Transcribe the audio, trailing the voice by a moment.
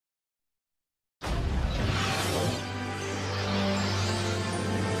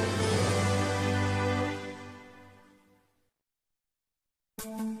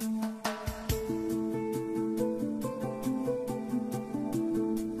Where's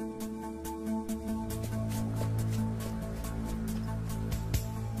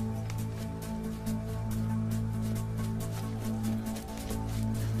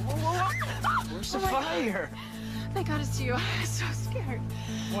the fire? Thank God it's you. I was so scared.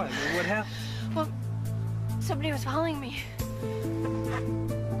 What? What happened? Well, somebody was following me.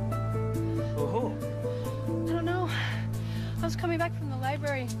 Who? I don't know. I was coming back from the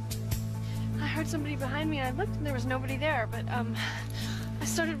library. I heard somebody behind me, and I looked, and there was nobody there. But I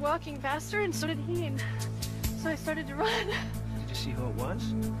started walking faster, and so did he. And so I started to run. Did you see who it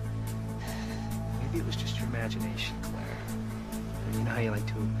was? Maybe it was just your imagination, Claire. You know how you like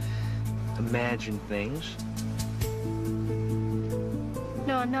to imagine things?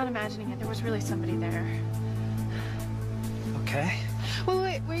 No, I'm not imagining it. There was really somebody there. Okay.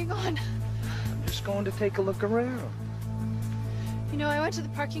 Wait, where are you going? I'm just going to take a look around. You know, I went to the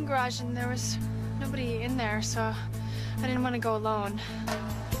parking garage and there was nobody in there, so I didn't want to go alone.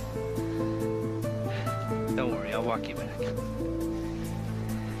 Don't worry, I'll walk you back.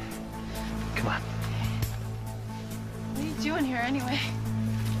 Come on. What are you doing here anyway?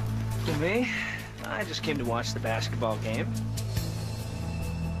 To me, I just came to watch the basketball game.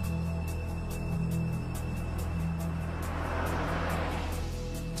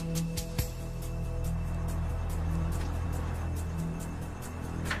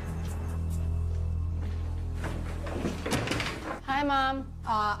 Hi, Mom.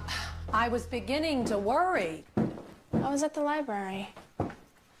 I was beginning to worry. I was at the library.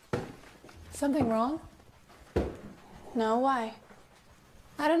 Something wrong? No, why?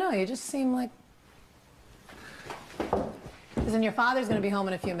 I don't know, you just seem like... Listen, your father's gonna be home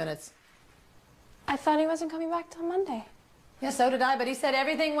in a few minutes. I thought he wasn't coming back till Monday. Yeah, so did I, but he said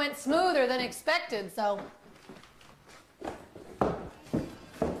everything went smoother than expected, so...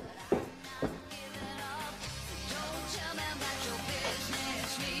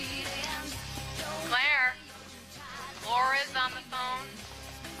 Claire, Laura's on the phone.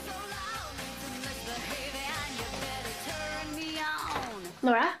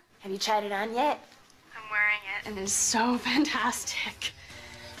 Laura? Have you tried it on yet? I'm wearing it, and it's so fantastic.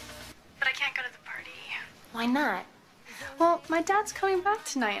 But I can't go to the party. Why not? Well, my dad's coming back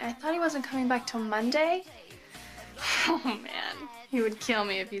tonight. I thought he wasn't coming back till Monday. Oh, man. He would kill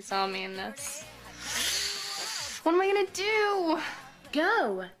me if he saw me in this. What am I gonna do?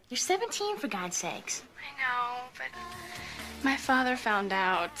 Go. You're 17, for God's sakes. I know, but my father found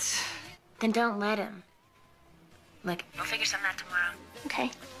out. Then don't let him. Look, we'll figure something out tomorrow.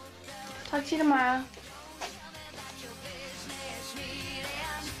 Okay. Talk to you tomorrow.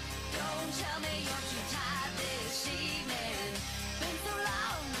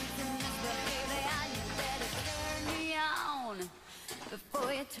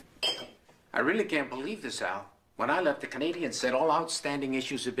 I really can't believe this, Al. When I left, the Canadians said all outstanding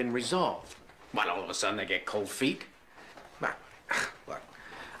issues had been resolved. Well, all of a sudden they get cold feet. Well, look,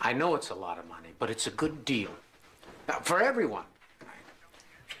 I know it's a lot of money, but it's a good deal. For everyone.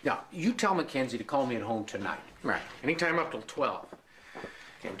 Now, you tell Mackenzie to call me at home tonight. Right. Anytime up till 12.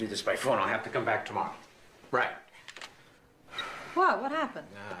 Can't do this by phone. I'll have to come back tomorrow. Right. What? What happened?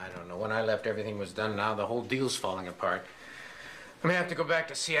 I don't know. When I left, everything was done. Now the whole deal's falling apart. I may have to go back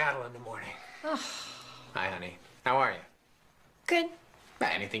to Seattle in the morning. Oh. Hi, honey. How are you? Good.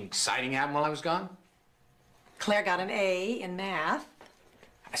 Anything exciting happened while I was gone? Claire got an A in math.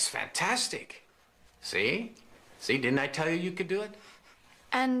 That's fantastic. See? See, didn't I tell you you could do it?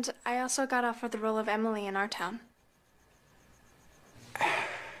 And I also got offered the role of Emily in our town.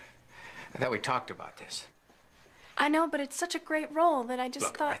 I thought we talked about this. I know, but it's such a great role that I just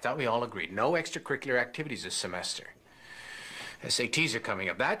Look, thought... I thought we all agreed. No extracurricular activities this semester. SATs are coming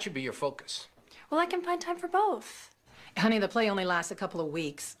up. That should be your focus. Well, I can find time for both. Honey, the play only lasts a couple of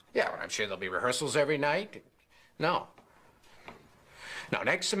weeks. Yeah, well, I'm sure there'll be rehearsals every night. No. Now,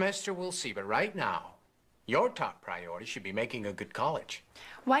 next semester we'll see, but right now, your top priority should be making a good college.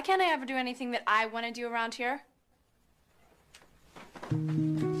 Why can't I ever do anything that I want to do around here?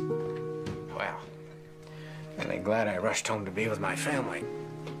 Well, I'm glad I rushed home to be with my family.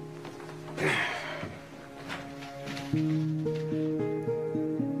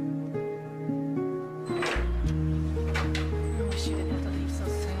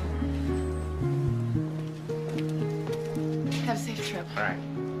 Have a safe trip. All right.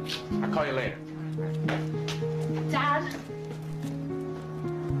 I'll call you later. Dad?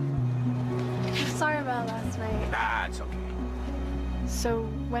 I'm sorry about last night. Nah, it's okay. So,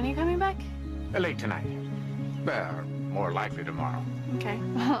 when are you coming back? Late tonight. Well, more likely tomorrow. Okay,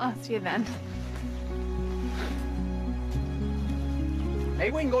 well, I'll see you then. Hey,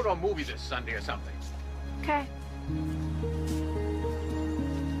 we can go to a movie this Sunday or something. Okay.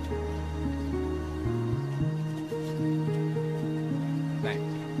 Thanks.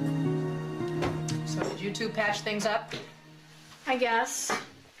 So did you two patch things up? I guess.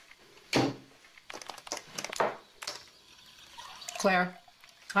 Claire,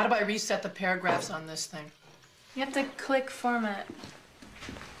 how do I reset the paragraphs on this thing? You have to click format.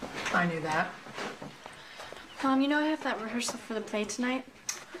 I knew that. Mom, you know I have that rehearsal for the play tonight?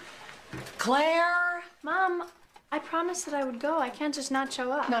 Claire! Mom, I promised that I would go. I can't just not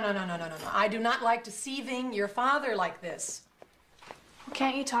show up. No. I do not like deceiving your father like this. Well,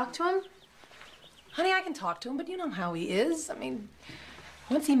 can't you talk to him? Honey, I can talk to him, but you know how he is. I mean,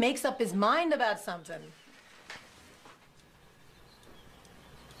 once he makes up his mind about something.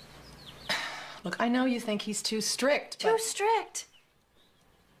 Look, I know you think he's too strict, Too strict.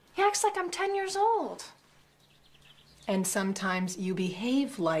 He acts like I'm 10 years old. And sometimes you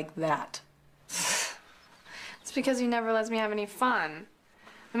behave like that. It's because he never lets me have any fun.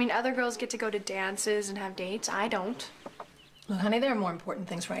 I mean, other girls get to go to dances and have dates. I don't. Look, honey, there are more important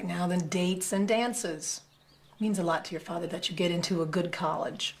things right now than dates and dances. It means a lot to your father that you get into a good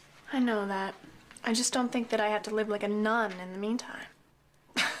college. I know that. I just don't think that I have to live like a nun in the meantime.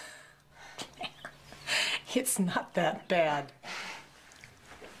 It's not that bad.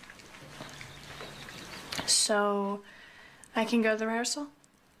 So, I can go to the rehearsal?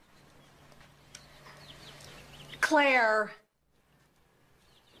 Claire!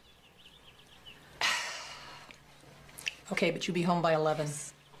 Okay, but you be home by 11.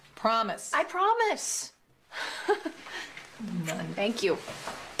 Promise. I promise. None. Thank you.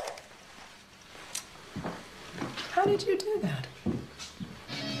 How did you do that?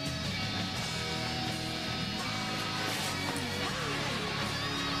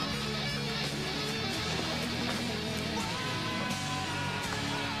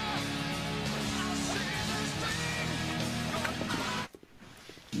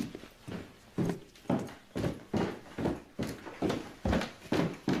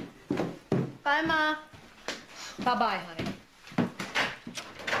 Bye, Ma. Bye-bye, honey.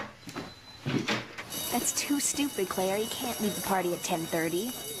 That's too stupid, Claire. You can't leave the party at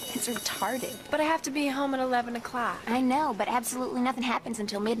 10:30. It's retarded. But I have to be home at 11 o'clock. I know, but absolutely nothing happens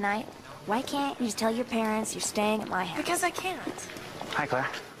until midnight. Why can't you just tell your parents you're staying at my house? Because I can't. Hi, Claire.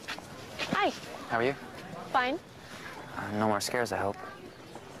 Hi. How are you? Fine. No more scares, I hope.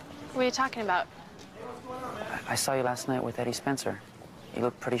 What are you talking about? I saw you last night with Eddie Spencer. You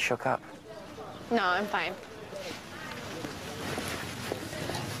look pretty shook up. No, I'm fine.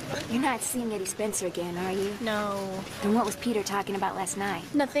 You're not seeing Eddie Spencer again, are you? No. Then what was Peter talking about last night?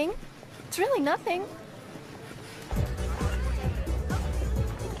 Nothing. It's really nothing.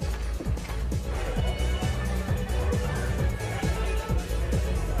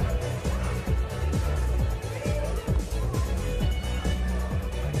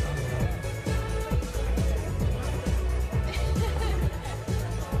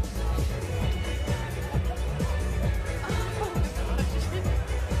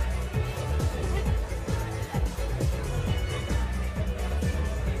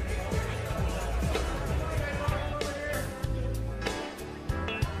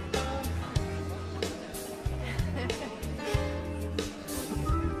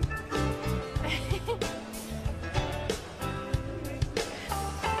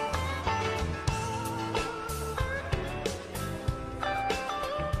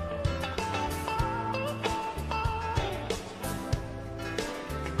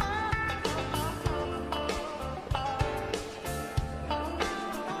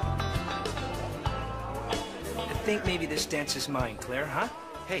 I think maybe this dance is mine, Claire, huh?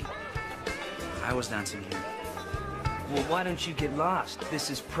 Hey, I was dancing here. Well, why don't you get lost? This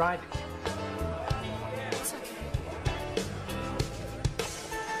is private. It's okay.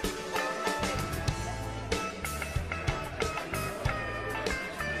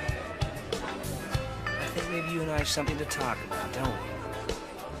 I think maybe you and I have something to talk about, don't we?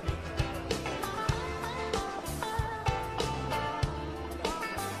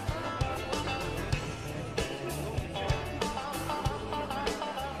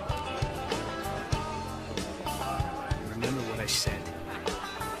 Remember what I said.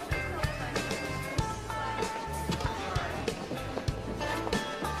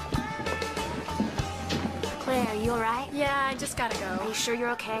 Claire, are you all right? Yeah, I just gotta Are go. you sure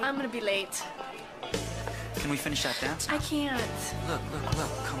you're okay? I'm gonna be late. Can we finish that dance? I can't. Look,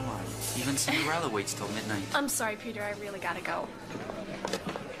 come on. Even Cinderella waits till midnight. I'm sorry, Peter. I really gotta go.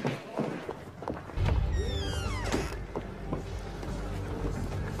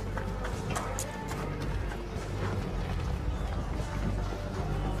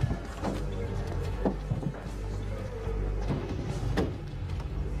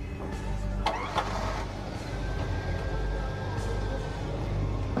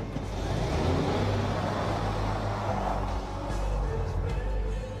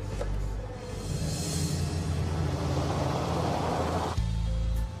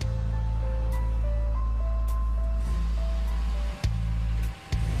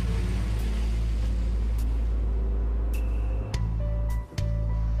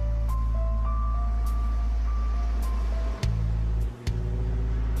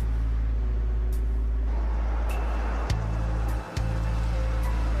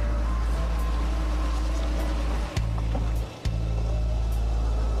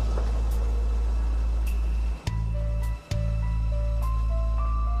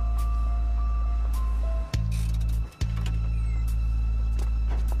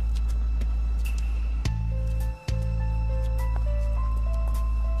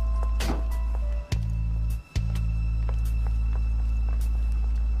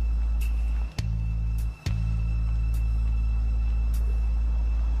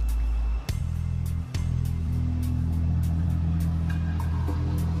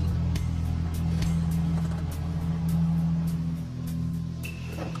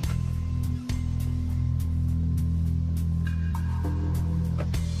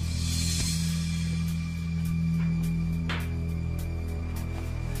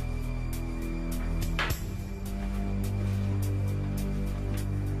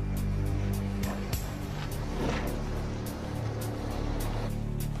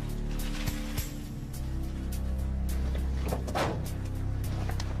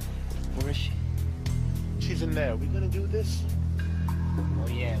 this? Oh,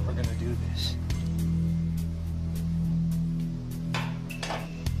 yeah, we're gonna do this.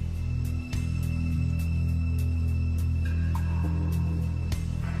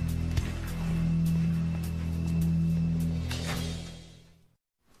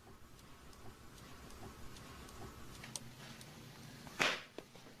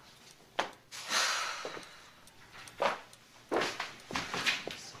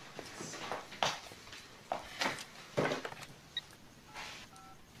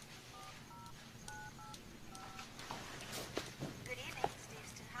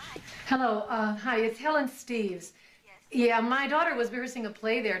 Hello, hi, it's Helen Steves. Yes. Yeah, my daughter was rehearsing a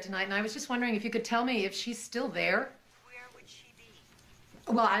play there tonight, and I was just wondering if you could tell me if she's still there. Where would she be?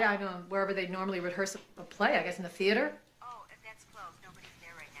 Well, I don't know, wherever they normally rehearse a play, I guess in the theater. Oh, if that's closed, nobody's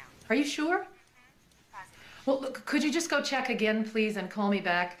there right now. Are you sure? Mm-hmm. Positive. Well, look, could you just go check again, please, and call me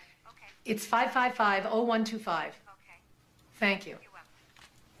back? Okay. It's 555-0125. Okay. Thank you. You're welcome.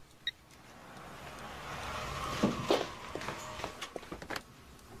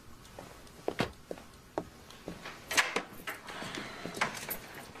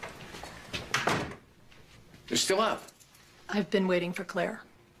 They're still up. I've been waiting for Claire.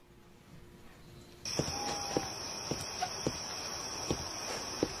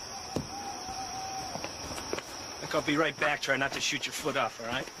 Look, I'll be right back. Try not to shoot your foot off, all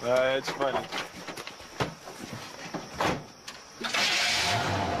right? It's funny.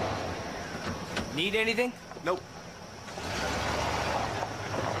 Need anything? Nope.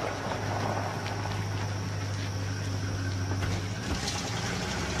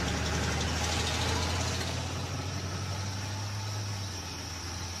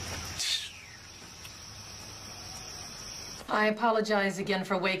 I apologize again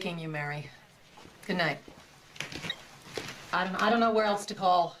for waking you, Mary. Good night. I don't know where else to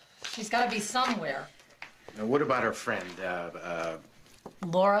call. She's got to be somewhere. Now, what about her friend,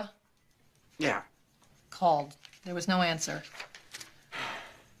 Laura Yeah. called. There was no answer.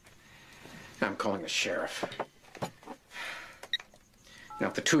 I'm calling the sheriff. Now,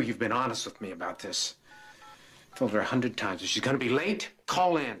 if the two of you've been honest with me about this, I've told her 100 times, if she's gonna be late,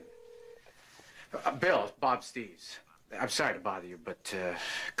 call in. Bill, Bob Steves. I'm sorry to bother you, but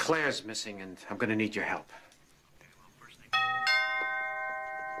Claire's missing, and I'm gonna need your help.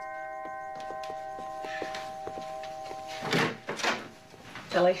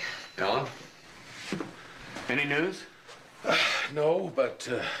 Billy? Ellen? Any news? No, but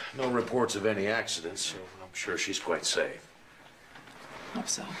no reports of any accidents, so I'm sure she's quite safe. Hope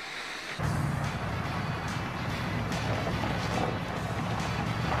so.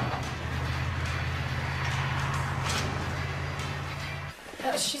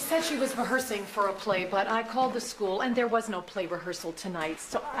 She said she was rehearsing for a play, but I called the school, and there was no play rehearsal tonight.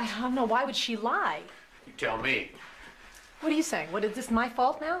 So I don't know, why would she lie? You tell me. What are you saying? What, is this my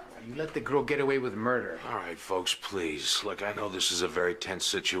fault now? You let the girl get away with murder. All right, folks, please. Look, I know this is a very tense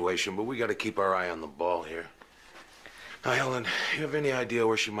situation, but we got to keep our eye on the ball here. Now, Helen, you have any idea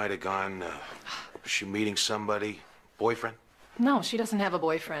where she might have gone? Was she meeting somebody? Boyfriend? No, she doesn't have a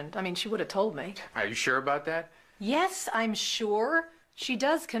boyfriend. I mean, she would have told me. Are you sure about that? Yes, I'm sure. She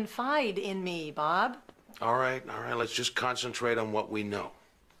does confide in me, Bob. All right, let's just concentrate on what we know.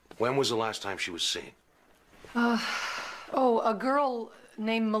 When was the last time she was seen? Oh, a girl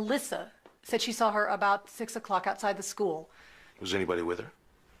named Melissa said she saw her about 6 o'clock outside the school. Was anybody with her?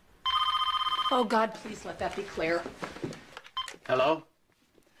 Oh, God, please let that be Claire. Hello?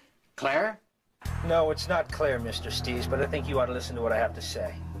 Claire? No, it's not Claire, Mr. Steves, but I think you ought to listen to what I have to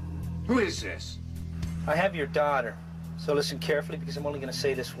say. Who is this? I have your daughter, so listen carefully because I'm only going to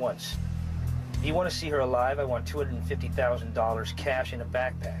say this once. If you want to see her alive, I want $250,000 cash in a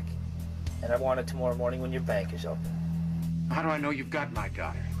backpack. And I want it tomorrow morning when your bank is open. How do I know you've got my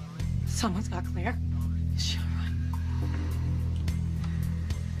daughter? Someone's got Claire. Is she all right?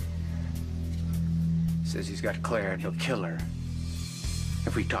 Says he's got Claire and he'll kill her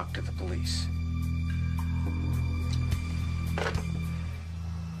if we talk to the police.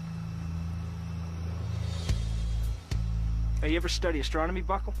 Hey, you ever study astronomy,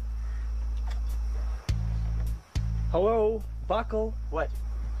 Buckle? Hello, Buckle? What?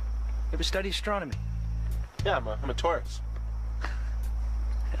 You ever study astronomy? Yeah, I'm a Taurus.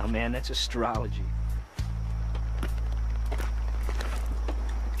 Oh, man, that's astrology.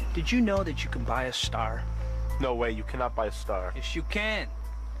 Did you know that you can buy a star? No way, you cannot buy a star. Yes, you can.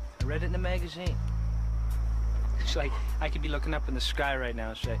 I read it in a magazine. It's like I could be looking up in the sky right now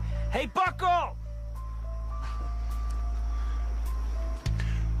and say, "Hey, Buckle!"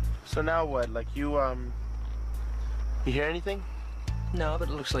 So now what? Like you hear anything? No, but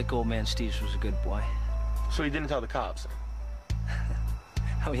it looks like old man Steves was a good boy. So he didn't tell the cops?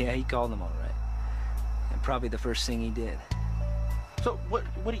 Oh, yeah, he called them all right. And probably the first thing he did. So what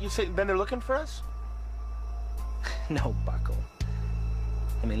did you say? Then they're looking for us? No, Bucko.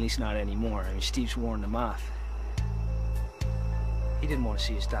 I mean, at least not anymore. I mean, Steve's warned them off. He didn't want to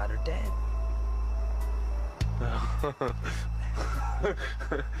see his daughter dead.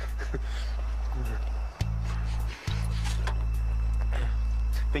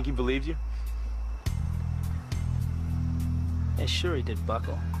 Think he believed you? Yeah, sure he did,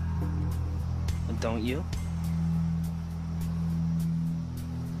 Bucko. And don't you?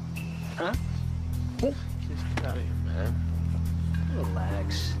 Huh? Just get out of here, man.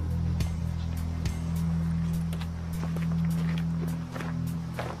 Relax.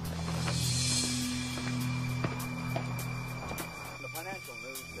 The financial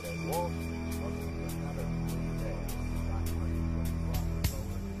news today, Wall Street looking for another good day. Stock market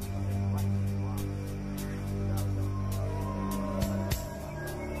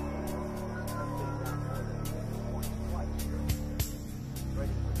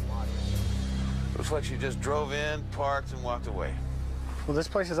Looks like she just drove in, parked, and walked away. Well, this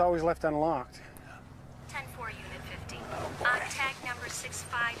place is always left unlocked. 10-4, Unit 50. On tag number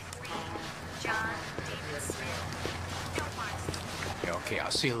 653, John David Smith. Don't want Yeah, okay, I'll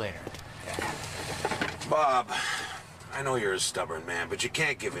see you later. Bob, I know you're a stubborn man, but you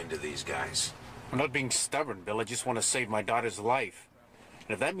can't give in to these guys. I'm not being stubborn, Bill. I just want to save my daughter's life.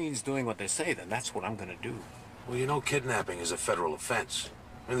 And if that means doing what they say, then that's what I'm gonna do. Well, you know kidnapping is a federal offense.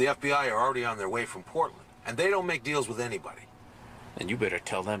 And the FBI are already on their way from Portland, and they don't make deals with anybody. And you better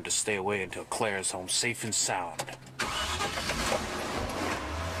tell them to stay away until Claire's home safe and sound.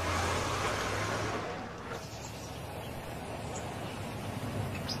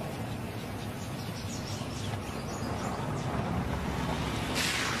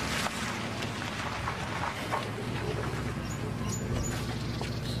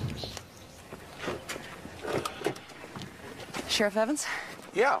 Sheriff Evans?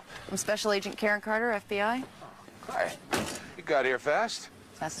 Yeah. I'm Special Agent Karen Carter, FBI. Hi. You got here fast?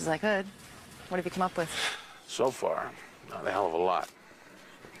 As fast as I could. What have you come up with? So far, not a hell of a lot.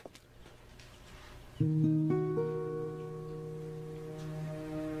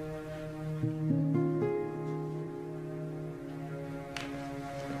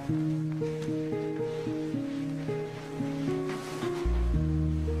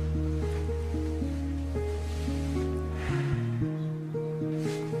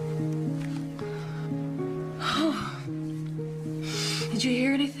 Did you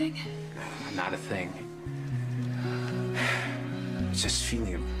hear anything? Not a thing. It's this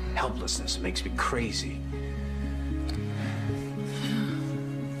feeling of helplessness makes me crazy.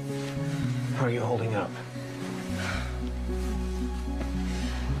 How are you holding up?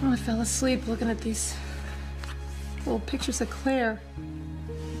 Oh, I fell asleep looking at these old pictures of Claire.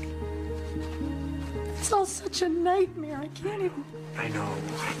 It's all such a nightmare. I can't even... I know.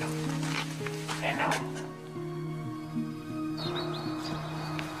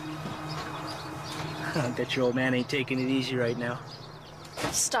 I bet your old man ain't taking it easy right now.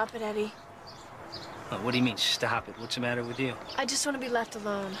 Stop it, Eddie. Oh, what do you mean, stop it? What's the matter with you? I just want to be left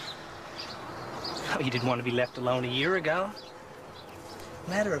alone. Oh, you didn't want to be left alone a year ago?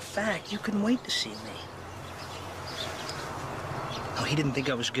 Matter of fact, you couldn't wait to see me. Oh, he didn't think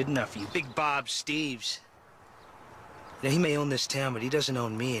I was good enough for you. Big Bob Steves. Now, he may own this town, but he doesn't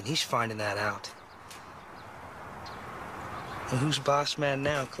own me, and he's finding that out. Well, who's boss man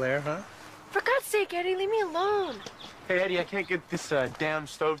now, Claire, huh? For God's sake, Eddie, leave me alone. Hey, Eddie, I can't get this damn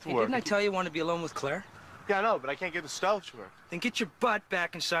stove to Hey, work. didn't I tell you I want to be alone with Claire? Yeah, I know, but I can't get the stove to work. Then get your butt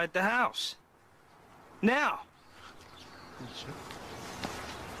back inside the house. Now.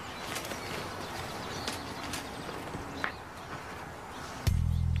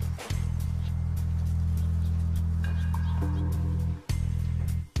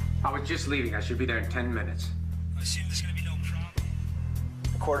 I was just leaving. I should be there in 10 minutes. I assume there's going to be no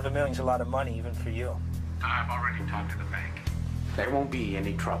problem. $250,000's a lot of money, even for you. I've already talked to the bank. There won't be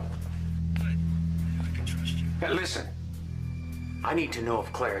any trouble. Good. I can trust you. Now, listen. I need to know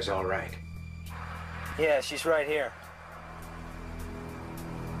if Claire's all right. Yeah, she's right here.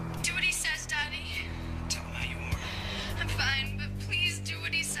 Do what he says, Daddy. Tell him how you are. I'm fine, but please do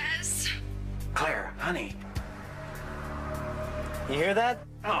what he says. Claire, honey. You hear that?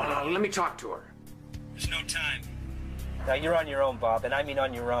 Oh, no, let me talk to her. There's no time. Now, you're on your own, Bob, and I mean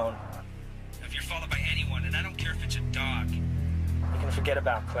on your own. If you're followed by anyone, and I don't care if it's a dog, you can forget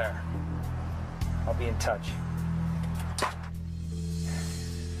about Claire. I'll be in touch.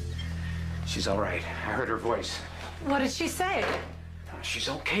 She's all right. I heard her voice. What did she say? She's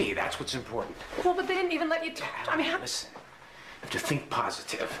okay. That's what's important. Well, but they didn't even let you talk. I mean, Listen, you have to think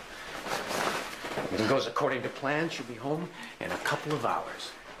positive. If it goes according to plan, she'll be home in a couple of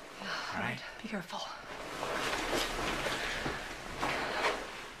hours. All right? Be careful.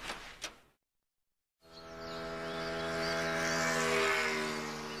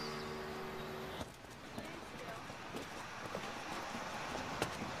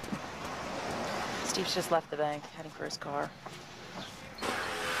 Steve's just left the bank, heading for his car.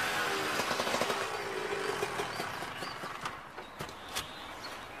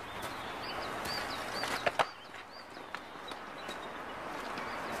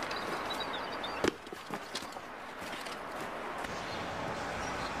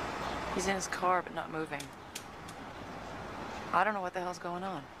 He's in his car, but not moving. I don't know what the hell's going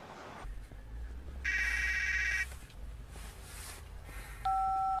on.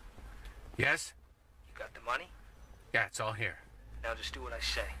 Yes? You got the money? Yeah, it's all here. Now just do what I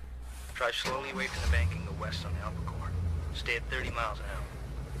say. Drive slowly away from the bank and go west on Albacore. Stay at 30 miles an hour.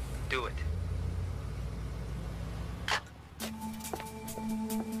 Do it.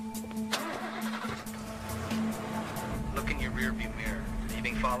 Look in your rearview mirror. Are you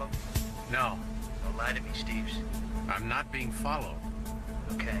being followed? No. Don't lie to me, Steves. I'm not being followed.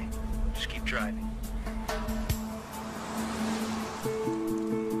 Okay. Just keep driving.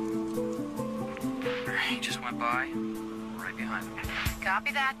 He just went by. Right behind me.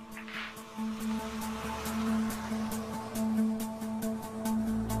 Copy that.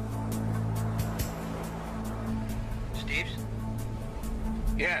 Steves?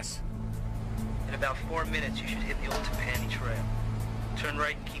 Yes. In about 4 minutes, you should hit the old Tapani Trail. Turn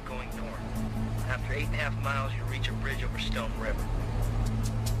right and keep going north. After 8.5 miles, you'll reach a bridge over Stone River.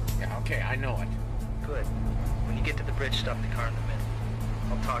 Yeah, okay, I know it. Good. When you get to the bridge, stop the car in the middle.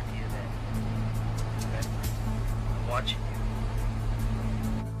 I'll talk to you then. Remember, I'm watching you.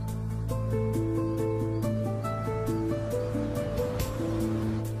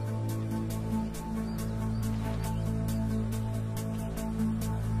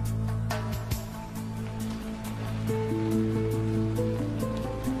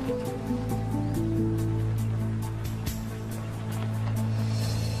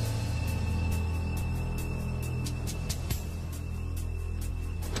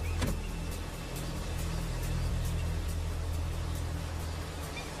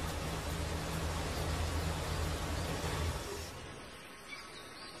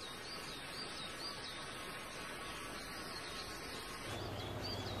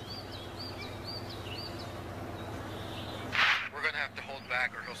 Have to hold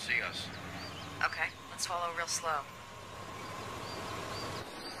back or he'll see us. Okay, let's follow real slow.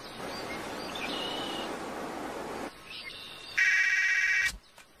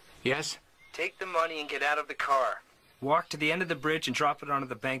 Yes? Take the money and get out of the car. Walk to the end of the bridge and drop it onto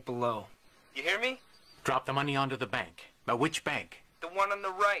the bank below. You hear me? Drop the money onto the bank. Now, which bank? The one on the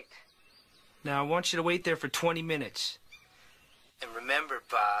right. Now, I want you to wait there for 20 minutes. And remember,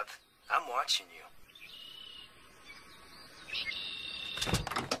 Bob, I'm watching you.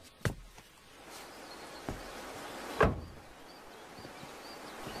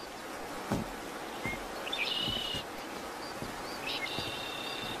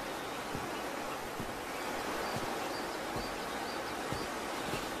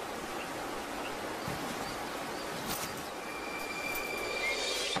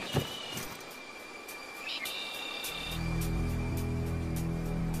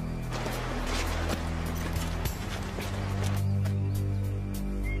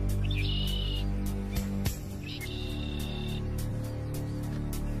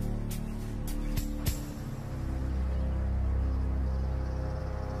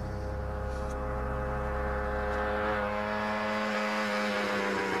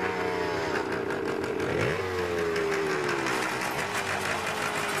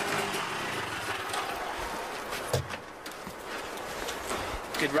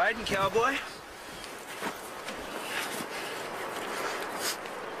 Good riding, cowboy.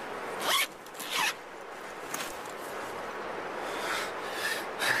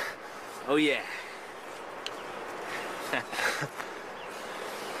 Oh, yeah.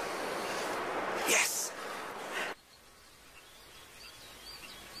 Yes!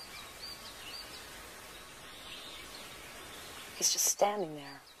 He's just standing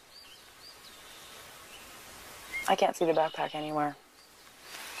there. I can't see the backpack anywhere.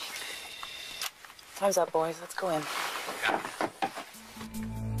 Time's up, boys. Let's go in.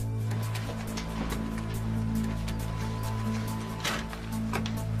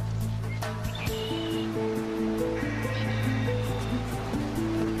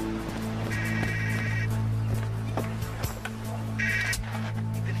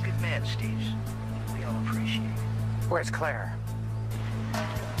 Where's Claire?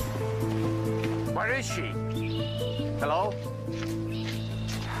 Where is she? Hello?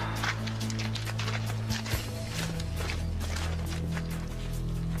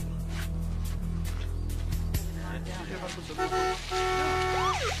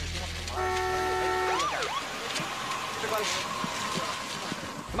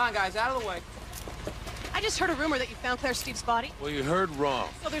 Come on, guys, out of the way. I just heard a rumor that you found Claire Steve's body. Well, you heard wrong.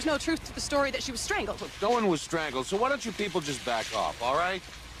 So there's no truth to the story that she was strangled. Look, no one was strangled, so why don't you people just back off, all right?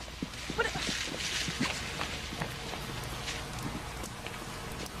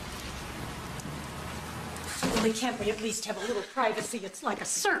 Well, can't we at least have a little privacy? It's like a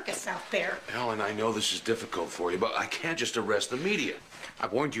circus out there. Ellen, I know this is difficult for you, but I can't just arrest the media. I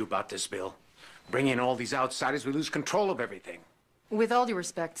warned you about this, Bill. Bring in all these outsiders, we lose control of everything. With all due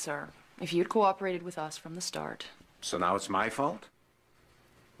respect, sir, if you'd cooperated with us from the start. So now it's my fault?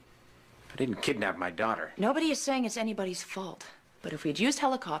 I didn't kidnap my daughter. Nobody is saying it's anybody's fault. But if we'd used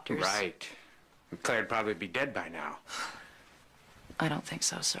helicopters... Right. Claire'd probably be dead by now. I don't think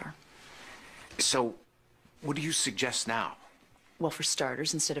so, sir. So, what do you suggest now? Well, for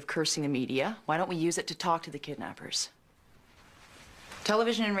starters, instead of cursing the media, why don't we use it to talk to the kidnappers?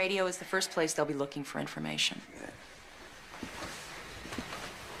 Television and radio is the first place they'll be looking for information.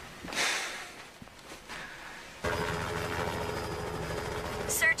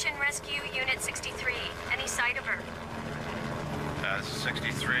 Search and rescue unit 63. Any sight of her? This is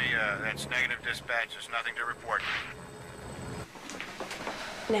 63. That's negative dispatch. There's nothing to report.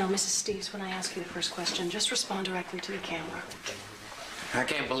 Now, Mrs. Steves, when I ask you the first question, just respond directly to the camera. I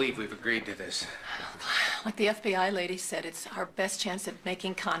can't believe we've agreed to this. Like the FBI lady said, it's our best chance at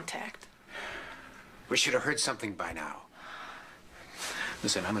making contact. We should have heard something by now.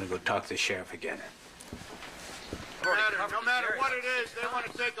 Listen, I'm gonna go talk to the sheriff again. No matter what it is, they want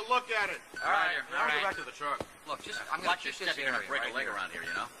to take a look at it. All right. Now go back to the truck. Look, I'm gonna just step in and break a leg around here,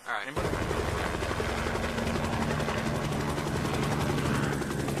 you know? All right.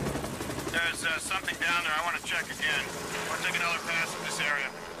 There's something down there. I want to check again. I want to take another pass at this area.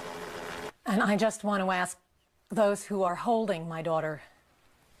 And I just want to ask those who are holding my daughter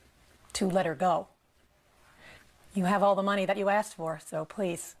to let her go. You have all the money that you asked for, so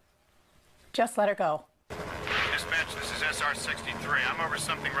please, just let her go. Dispatch, this is SR-63. I'm over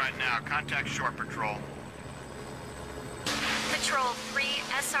something right now. Contact Shore Patrol. Patrol 3,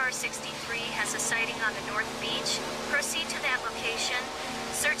 SR-63 has a sighting on the North Beach. Proceed to that location.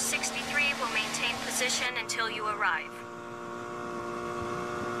 Search 63 will maintain position until you arrive.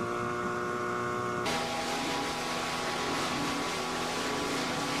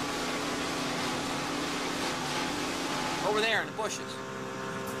 Over there in the bushes.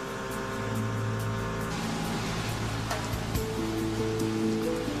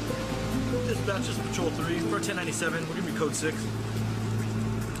 Dispatch, this is Patrol 3 for 1097. We'll give you code 6.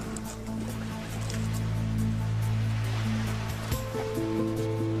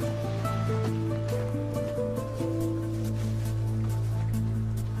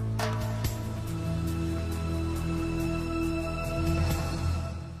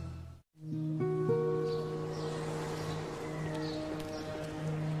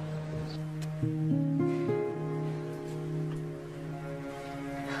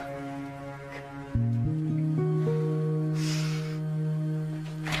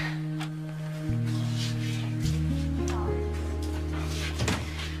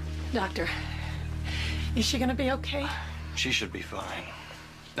 Doctor, is she gonna be okay? She should be fine.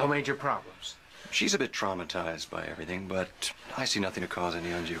 No major problems. She's a bit traumatized by everything, but I see nothing to cause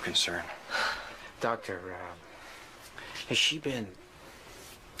any undue concern. Doctor, has she been...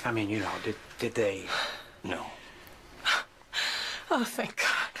 I mean, you know, did they... No. Oh, thank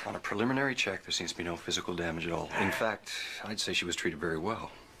God. On a preliminary check, there seems to be no physical damage at all. In fact, I'd say she was treated very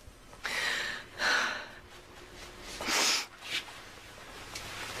well.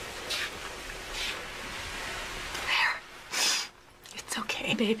 It's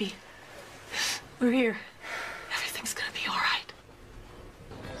okay, baby. We're here. Everything's gonna be all right.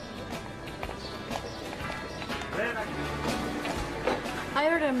 I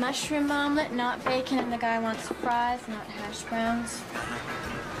ordered a mushroom omelet, not bacon, and the guy wants fries, not hash browns.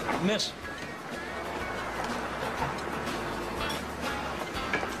 Miss.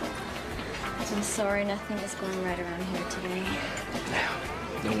 I'm sorry, nothing is going right around here today.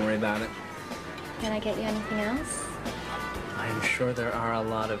 Don't worry about it. Can I get you anything else? I'm sure there are a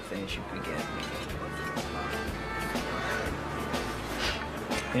lot of things you can get me.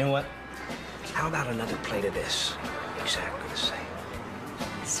 You know what? How about another plate of this? Exactly the same.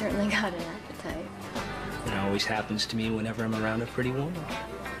 Certainly got an appetite. It always happens to me whenever I'm around a pretty woman.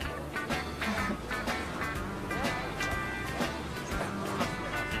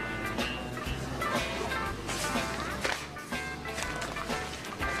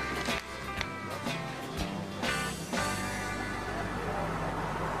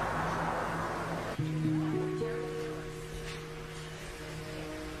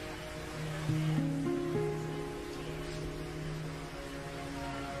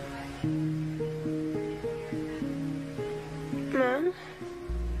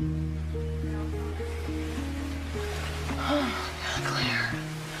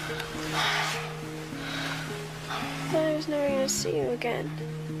 see you again.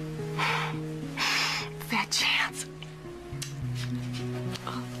 Fat chance.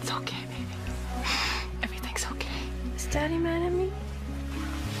 Oh, it's okay, baby. Everything's okay. Is Daddy mad at me?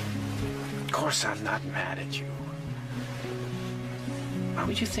 Of course I'm not mad at you. Why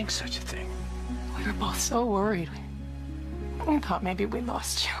would you think such a thing? We were both so worried. We thought maybe we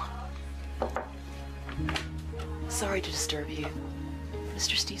lost you. Sorry to disturb you.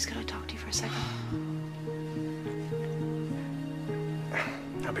 Mr. Steves, could I talk to you for a second?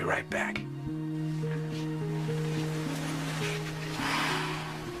 I'll be right back.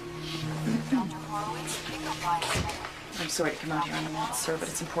 I'm sorry to come out here on the minute, sir, but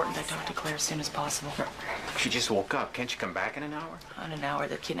it's important I talk to Claire as soon as possible. She just woke up. Can't you come back in an hour? In an hour,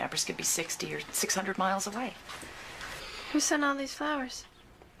 the kidnappers could be 60 or 600 miles away. Who sent all these flowers?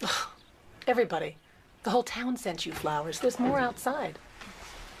 Everybody. The whole town sent you flowers. There's more outside.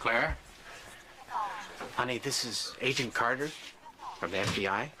 Claire? Honey, this is Agent Carter from the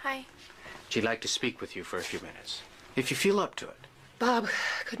FBI. Hi. She'd like to speak with you for a few minutes, if you feel up to it. Bob,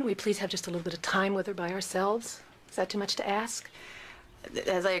 couldn't we please have just a little bit of time with her by ourselves? Is that too much to ask?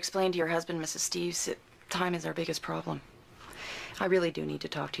 As I explained to your husband, Mrs. Steves, time is our biggest problem. I really do need to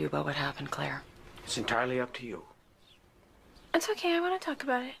talk to you about what happened, Claire. It's entirely up to you. It's okay, I want to talk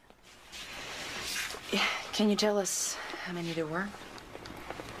about it. Can you tell us how many there were?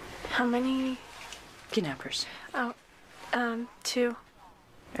 How many? Kidnappers. Oh, 2.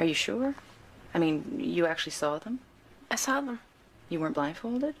 Are you sure? I mean, you actually saw them? I saw them. You weren't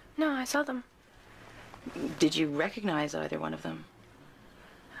blindfolded? No, I saw them. Did you recognize either one of them?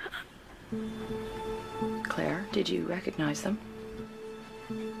 Claire, did you recognize them?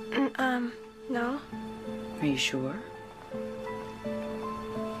 No. Are you sure?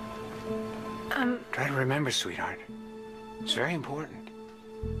 Try to remember, sweetheart. It's very important.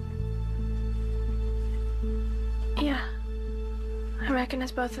 Yeah. I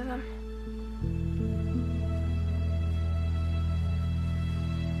recognize both of them.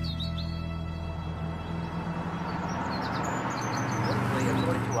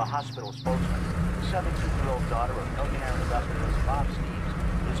 According to a hospital spokesman, the 17-year-old daughter of millionaire industrialist Bob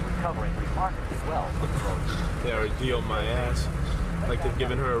Steves is recovering remarkably well from the roads. They ordeal my ass. Like they've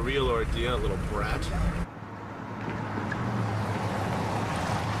given her a real ordeal, little brat.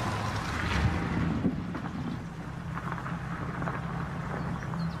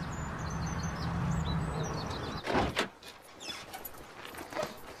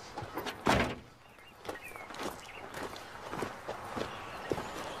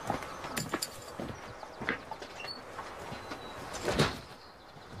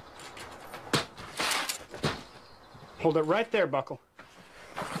 Hold it right there, Buckle.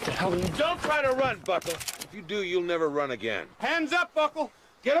 What the hell? Don't try to run, Buckle. If you do, you'll never run again. Hands up, Buckle!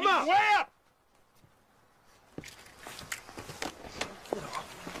 Get him up! Way up!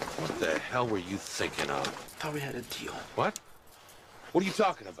 What the hell were you thinking of? Thought we had a deal. What? What are you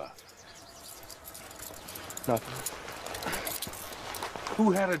talking about? Nothing.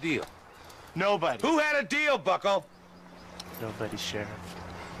 Who had a deal? Nobody. Who had a deal, Buckle? Nobody, Sheriff.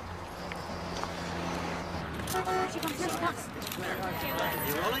 You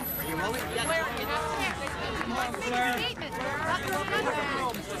rolling? Are you rolling?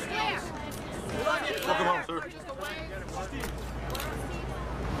 Welcome home, sir.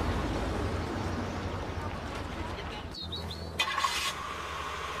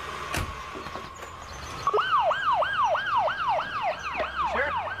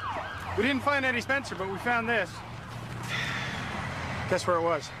 Sheriff, we didn't find Eddie Spencer, but we found this. Guess where it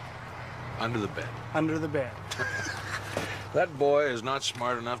was? Under the bed. Under the bed. That boy is not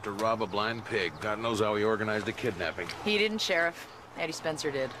smart enough to rob a blind pig. God knows how he organized a kidnapping. He didn't, Sheriff. Eddie Spencer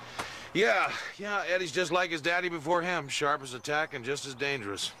did. Yeah, Eddie's just like his daddy before him. Sharp as a tack and just as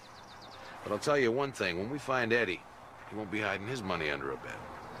dangerous. But I'll tell you one thing. When we find Eddie, he won't be hiding his money under a bed.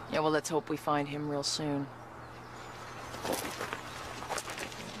 Yeah, well, let's hope we find him real soon.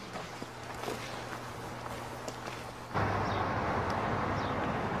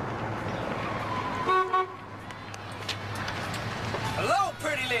 Hello,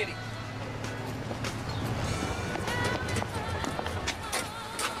 pretty lady.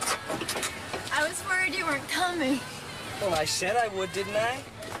 I was worried you weren't coming. Well, I said I would, didn't I?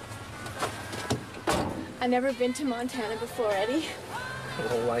 I've never been to Montana before, Eddie.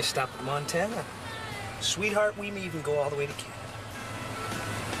 Well, why stop at Montana? Sweetheart, we may even go all the way to Canada.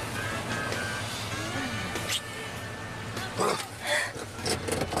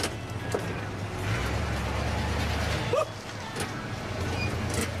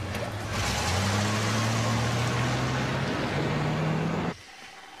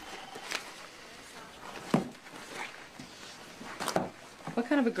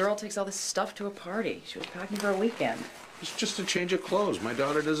 kind of a girl takes all this stuff to a party? She was packing for a weekend. It's just a change of clothes. My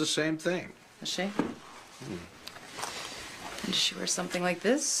daughter does the same thing. Does she? Does she wear something like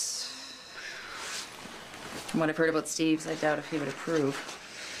this? From what I've heard about Steve's, I doubt if he would approve.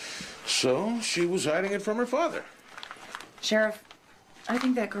 So she was hiding it from her father. Sheriff, I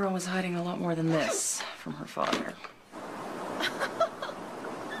think that girl was hiding a lot more than this from her father.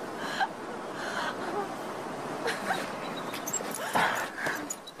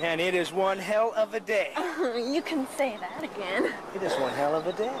 And it is one hell of a day. You can say that again. It is one hell of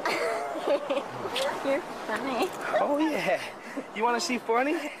a day. You're funny. Oh, yeah. You want to see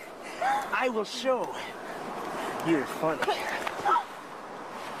funny? I will show. You're funny.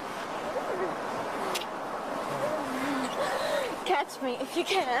 Catch me if you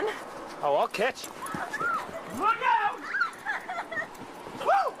can. Oh, I'll catch you. Look out!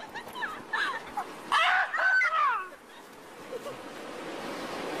 Woo!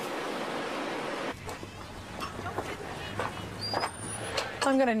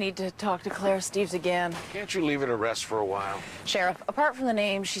 I'm gonna need to talk to Claire Steves again. Can't you leave it to rest for a while? Sheriff, apart from the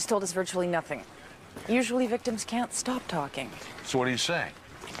name, she's told us virtually nothing. Usually victims can't stop talking. So what do you say?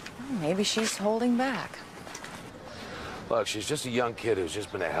 Maybe she's holding back. Look, she's just a young kid who's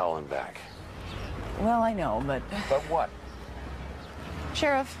just been to hell and back. Well, I know, but... But what?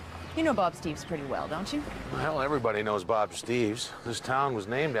 Sheriff, you know Bob Steves pretty well, don't you? Well, everybody knows Bob Steves. This town was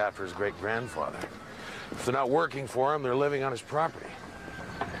named after his great-grandfather. If they're not working for him, they're living on his property.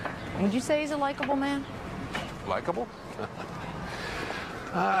 Would you say he's a likable man? Likeable?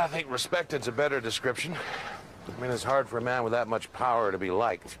 I think respected's a better description. I mean, it's hard for a man with that much power to be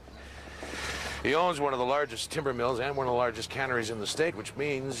liked. He owns one of the largest timber mills and one of the largest canneries in the state, which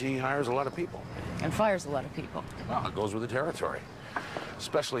means he hires a lot of people. And fires a lot of people. Well, it goes with the territory.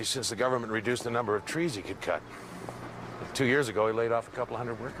 Especially since the government reduced the number of trees he could cut. 2 years ago, he laid off a couple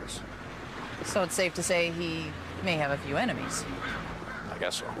hundred workers. So it's safe to say he may have a few enemies. I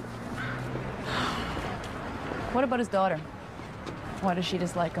guess so. What about his daughter? Why does she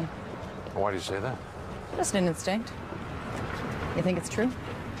dislike him? Why do you say that? Just an instinct. You think it's true?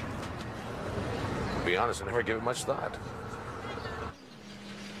 To be honest, I never give it much thought.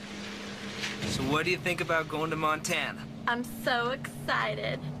 So what do you think about going to Montana? I'm so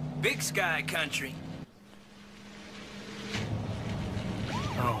excited. Big sky country.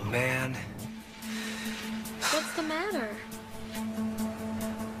 Oh, man. What's the matter?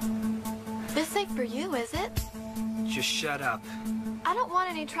 This ain't for you, is it? Just shut up. I don't want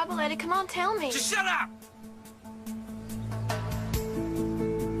any trouble, Eddie. Come on, tell me. Just shut up!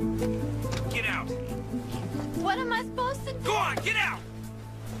 Get out. What am I supposed to do? Go on, get out!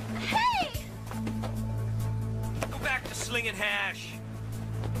 Hey! Go back to slinging hash.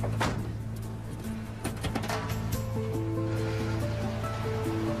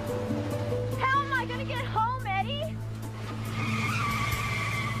 How am I gonna get home, Eddie?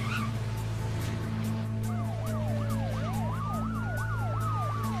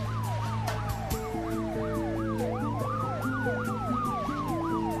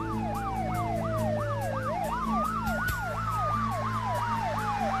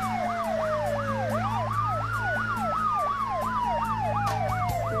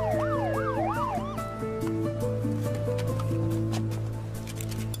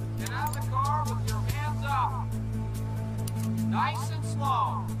 Get out of the car with your hands up. Nice and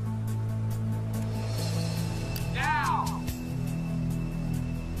slow. Down.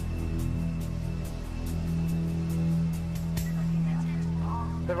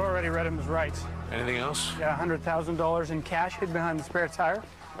 They've already read him his rights. Anything else? Yeah, $100,000 in cash hid behind the spare tire.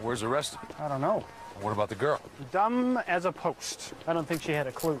 Where's the rest of it? I don't know. What about the girl? Dumb as a post. I don't think she had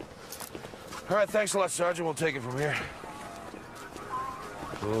a clue. All right, thanks a lot, Sergeant. We'll take it from here.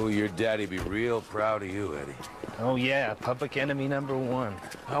 Oh, your daddy be real proud of you, Eddie. Oh, yeah, public enemy #1.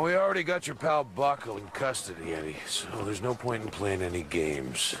 Now, we already got your pal Buckle in custody, Eddie, so there's no point in playing any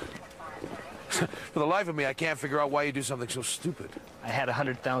games. For the life of me, I can't figure out why you do something so stupid. I had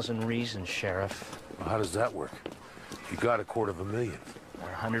 100,000 reasons, Sheriff. Well, how does that work? You got $250,000.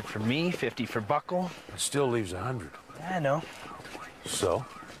 100 for me, 50 for Buckle. It still leaves 100. I know. So?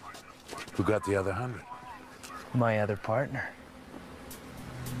 Who got the other 100? My other partner.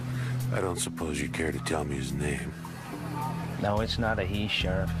 I don't suppose you care to tell me his name. No, it's not a he,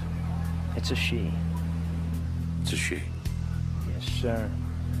 Sheriff. It's a she. It's a she? Yes, sir.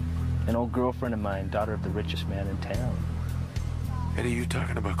 An old girlfriend of mine, daughter of the richest man in town. Eddie, you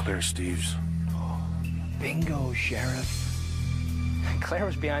talking about Claire Steves? Bingo, Sheriff. Claire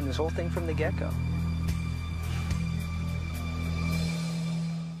was behind this whole thing from the get-go.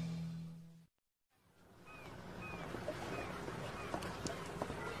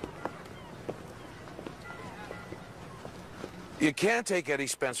 You can't take Eddie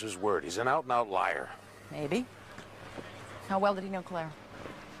Spencer's word. He's an out-and-out liar. Maybe. How well did he know Claire?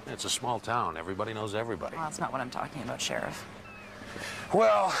 It's a small town. Everybody knows everybody. Well, that's not what I'm talking about, Sheriff.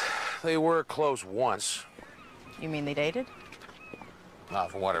 Well, they were close once. You mean they dated?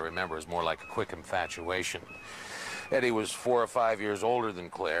 From what I remember, it was more like a quick infatuation. Eddie was 4 or 5 years older than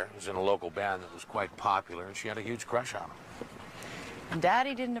Claire. He was in a local band that was quite popular, and she had a huge crush on him. And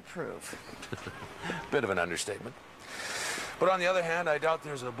Daddy didn't approve. Bit of an understatement. But on the other hand, I doubt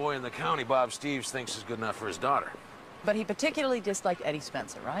there's a boy in the county Bob Steves thinks is good enough for his daughter. But he particularly disliked Eddie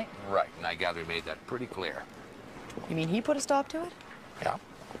Spencer, right? Right, and I gather he made that pretty clear. You mean he put a stop to it? Yeah.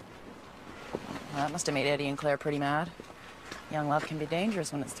 Well, that must have made Eddie and Claire pretty mad. Young love can be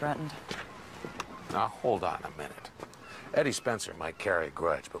dangerous when it's threatened. Now, hold on a minute. Eddie Spencer might carry a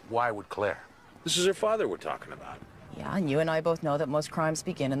grudge, but why would Claire? This is her father we're talking about. Yeah, and you and I both know that most crimes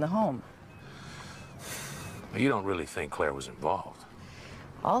begin in the home. You don't really think Claire was involved?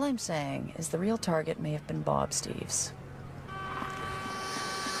 All I'm saying is the real target may have been Bob Steves.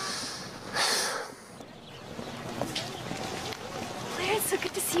 Claire, it's so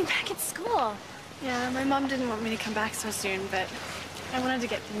good to see you back at school. Yeah, my mom didn't want me to come back so soon, but I wanted to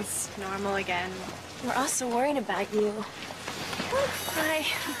get things normal again. We're also worried about you. Hi.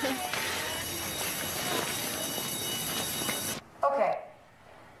 Okay.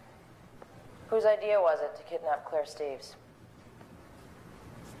 Whose idea was it to kidnap Claire Steves?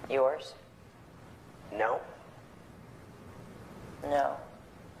 Yours? No. No.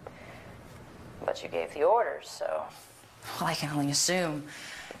 But you gave the orders, so... Well, I can only assume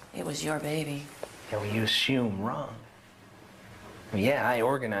it was your baby. Yeah, well, you assume wrong. Yeah, I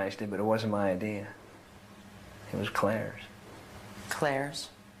organized it, but it wasn't my idea. It was Claire's. Claire's?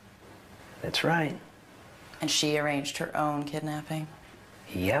 That's right. And she arranged her own kidnapping?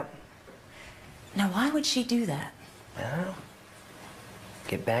 Yep. Now, why would she do that? Well,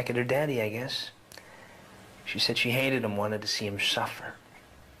 get back at her daddy, I guess. She said she hated him, wanted to see him suffer.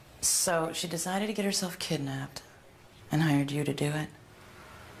 So she decided to get herself kidnapped and hired you to do it?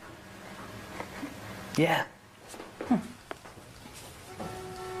 Yeah.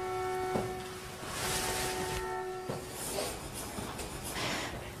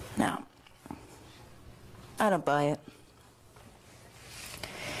 Now, I don't buy it.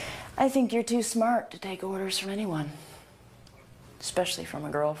 I think you're too smart to take orders from anyone, especially from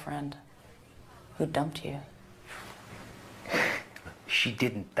a girlfriend who dumped you. She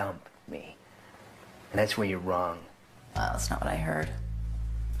didn't dump me. And that's where you're wrong. Well, that's not what I heard.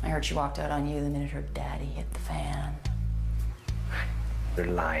 I heard she walked out on you the minute her daddy hit the fan. You're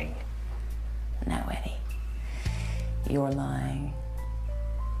lying. No, Eddie. You're lying.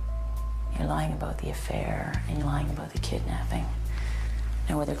 You're lying about the affair, and you're lying about the kidnapping.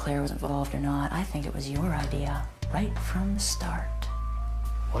 Now, whether Claire was involved or not, I think it was your idea right from the start.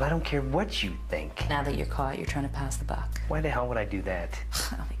 Well, I don't care what you think. Now that you're caught, you're trying to pass the buck. Why the hell would I do that?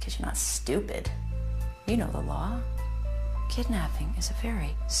 Because you're not stupid. You know the law. Kidnapping is a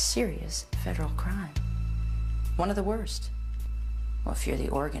very serious federal crime. One of the worst. Well, if you're the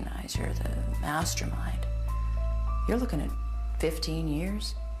organizer, the mastermind, you're looking at 15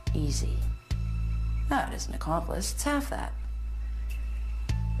 years, easy. No, it isn't accomplice, it's half that.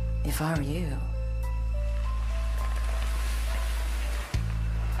 If I were you,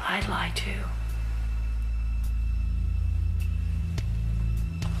 I'd lie too.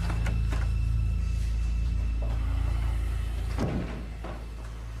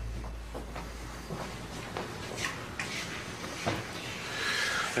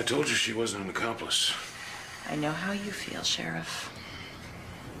 I told you she wasn't an accomplice. I know how you feel, Sheriff.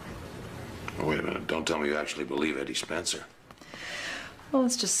 Oh, wait a minute. Don't tell me you actually believe Eddie Spencer. Well,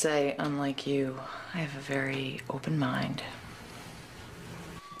 let's just say, unlike you, I have a very open mind.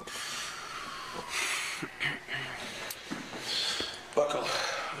 Buckle,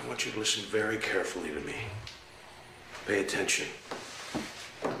 I want you to listen very carefully to me. Pay attention.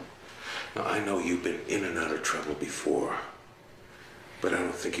 Now, I know you've been in and out of trouble before, but I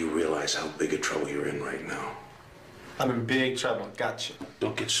don't think you realize how big a trouble you're in right now. I'm in big trouble. Gotcha.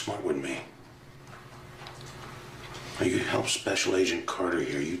 Don't get smart with me. Now, you help Special Agent Carter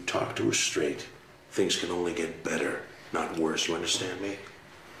here. You talk to her straight. Things can only get better, not worse. You understand me?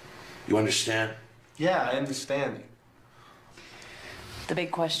 You understand? Yeah, I understand. The big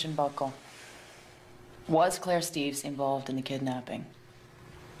question, Buckle. Was Claire Steves involved in the kidnapping?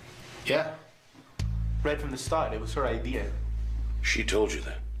 Yeah. Right from the start, it was her idea. She told you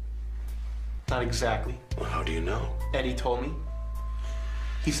that? Not exactly. Well, how do you know? Eddie told me.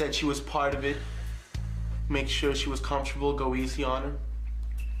 He said she was part of it. Make sure she was comfortable, go easy on her.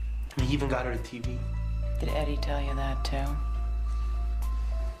 And he even got her a TV. Did Eddie tell you that, too?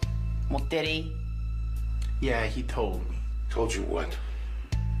 Well, did he? Yeah, he told me. Told you what?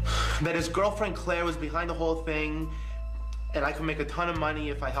 That his girlfriend Claire was behind the whole thing, and I could make a ton of money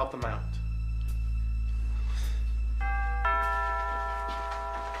if I helped him out.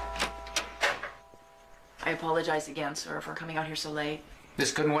 I apologize again, sir, for coming out here so late.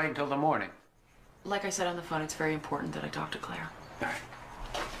 This couldn't wait until the morning. Like I said on the phone, it's very important that I talk to Claire. All right.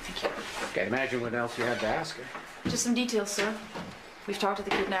 Thank you. Can't imagine what else you had to ask her. Just some details, sir. We've talked to the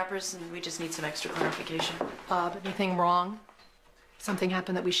kidnappers, and we just need some extra clarification. Bob, anything wrong? Something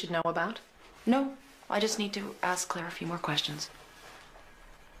happened that we should know about? No, I just need to ask Claire a few more questions.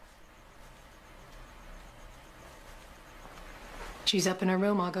 She's up in her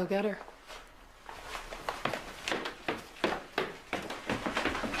room. I'll go get her.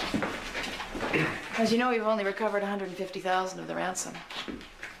 As you know, we've only recovered $150,000 of the ransom.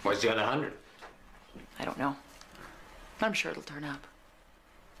 Where's the other 100? I don't know. I'm sure it'll turn up.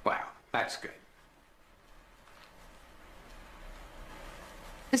 Wow, that's good.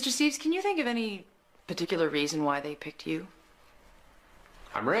 Mr. Steves, can you think of any particular reason why they picked you?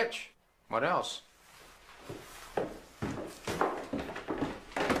 I'm rich. What else? You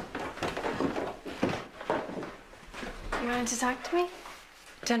wanted to talk to me?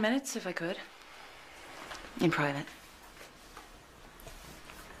 10 minutes, if I could. In private.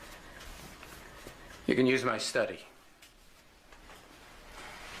 You can use my study.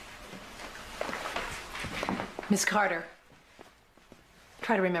 Miss Carter,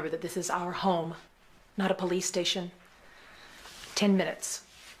 try to remember that this is our home, not a police station. 10 minutes.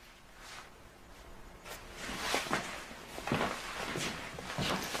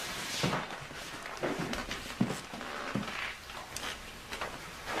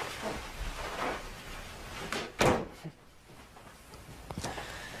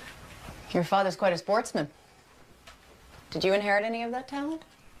 Your father's quite a sportsman. Did you inherit any of that talent?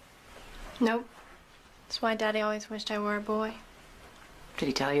 Nope. That's why Daddy always wished I were a boy. Did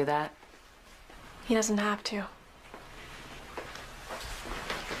he tell you that? He doesn't have to.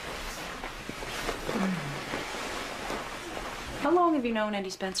 How long have you known Eddie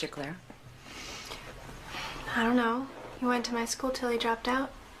Spencer, Claire? I don't know. He went to my school till he dropped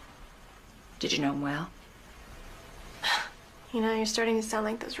out. Did you know him well? You know, you're starting to sound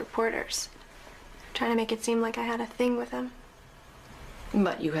like those reporters. Trying to make it seem like I had a thing with him.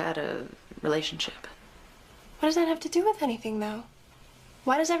 But you had a relationship. What does that have to do with anything, though?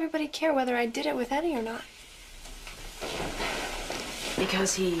 Why does everybody care whether I did it with Eddie or not?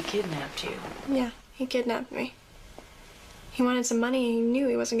 Because he kidnapped you. Yeah, he kidnapped me. He wanted some money and he knew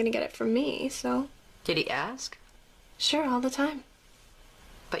he wasn't going to get it from me, so... Did he ask? Sure, all the time.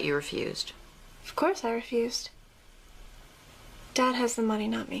 But you refused. Of course I refused. Dad has the money,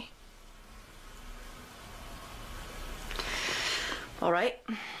 not me. All right.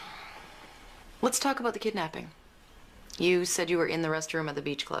 Let's talk about the kidnapping. You said you were in the restroom at the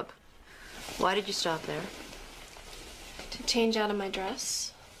beach club. Why did you stop there? To change out of my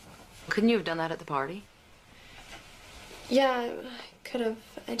dress. Couldn't you have done that at the party? Yeah, I could have.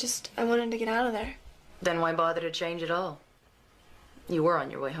 I wanted to get out of there. Then why bother to change at all? You were on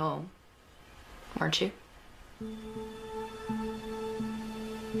your way home, weren't you?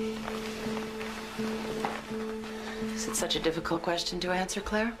 Is it such a difficult question to answer,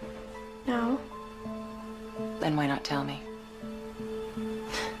 Claire? No. Then why not tell me?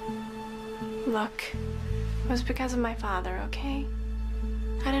 Look, it was because of my father, okay?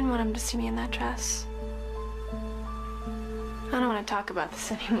 I didn't want him to see me in that dress. I don't want to talk about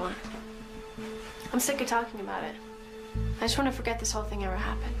this anymore. I'm sick of talking about it. I just want to forget this whole thing ever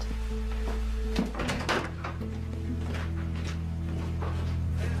happened.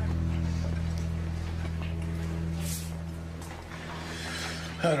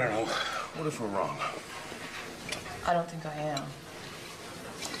 I don't know. What if we're wrong? I don't think I am.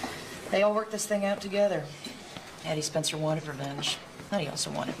 They all worked this thing out together. Eddie Spencer wanted revenge, and he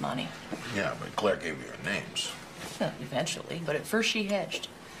also wanted money. Yeah, but Claire gave you her names. Well, eventually, but at first she hedged.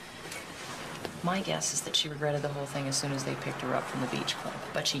 My guess is that she regretted the whole thing as soon as they picked her up from the beach club.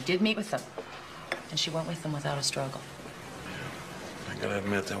 But she did meet with them, and she went with them without a struggle. I gotta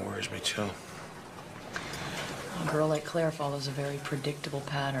admit, that worries me too. A girl like Claire follows a very predictable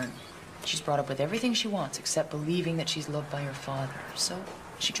pattern. She's brought up with everything she wants except believing that she's loved by her father. So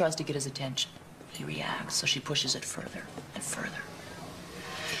she tries to get his attention. He reacts, so she pushes it further and further.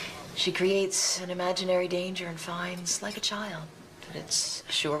 She creates an imaginary danger and finds, like a child, that it's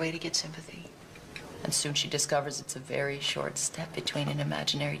a sure way to get sympathy. And soon she discovers it's a very short step between an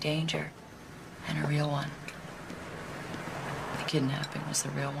imaginary danger and a real one. The kidnapping was the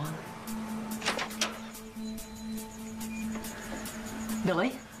real one.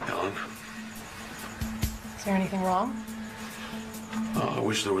 Billy? Helen? Is there anything wrong? Oh, I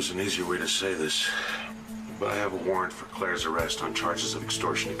wish there was an easier way to say this. But I have a warrant for Claire's arrest on charges of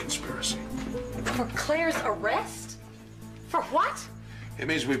extortion and conspiracy. For Claire's arrest? For what? It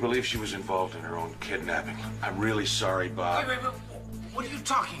means we believe she was involved in her own kidnapping. I'm really sorry, Bob. Wait. What are you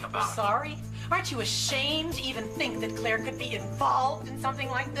talking about? Sorry? Aren't you ashamed to even think that Claire could be involved in something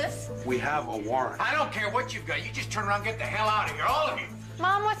like this? We have a warrant. I don't care what you've got. You just turn around and get the hell out of here, all of you.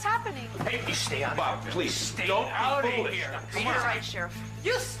 Mom, what's happening? Hey, you stay out Bob, of here. please, Stay don't out be of foolish. here. You're right, Sheriff.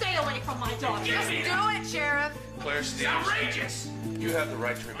 You stay away from my daughter. Just do it, Sheriff. Claire Stevens. It's outrageous. You have the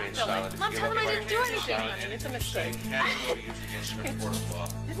right to remain silent. Mom, tell him I didn't do anything. Honey, it's a mistake. Can't be used against you in a court of law.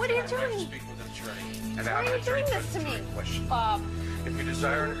 What are you doing? Speak with an attorney. Why are you doing this to me? Bob. If you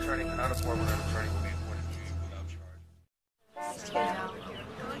desire an attorney, cannot afford one, an attorney will be appointed to you without charge.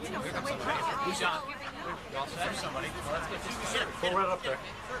 Who's on? You all set? Somebody. Well, let's get this. Pull right up there.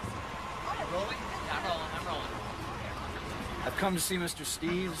 Rolling? I'm rolling. I've come to see Mr.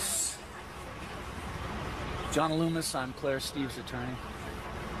 Steves. John Loomis, I'm Claire Steves' attorney.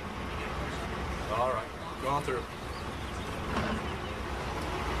 All right. Go on through.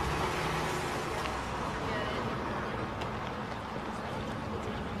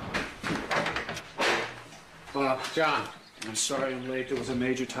 John. I'm sorry I'm late. There was a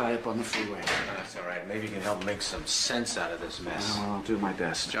major tie-up on the freeway. That's all right. Maybe you can help make some sense out of this mess. Well, I'll do my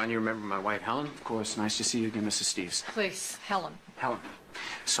best. John, you remember my wife, Helen? Of course. Nice to see you again, Mrs. Steves. Please, Helen. Helen,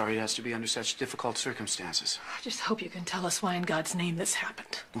 sorry it has to be under such difficult circumstances. I just hope you can tell us why in God's name this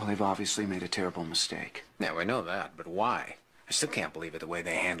happened. Well, they've obviously made a terrible mistake. Yeah, we know that, but why? I still can't believe it the way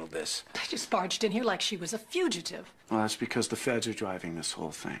they handled this. They just barged in here like she was a fugitive. Well, that's because the feds are driving this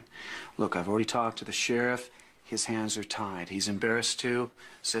whole thing. Look, I've already talked to the sheriff. His hands are tied. He's embarrassed too.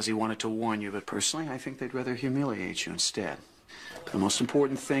 Says he wanted to warn you, but personally, I think they'd rather humiliate you instead. The most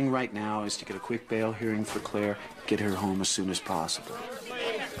important thing right now is to get a quick bail hearing for Claire, get her home as soon as possible.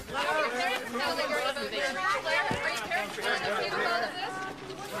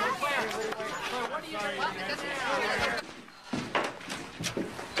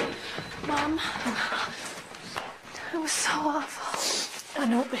 Mom, it was so awful. I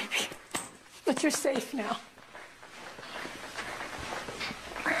know, baby. But you're safe now.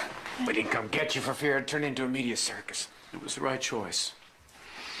 We didn't come get you for fear it'd turn into a media circus. It was the right choice.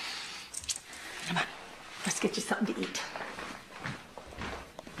 Come on, let's get you something to eat.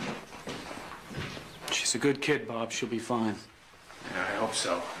 She's a good kid, Bob. She'll be fine. Yeah, I hope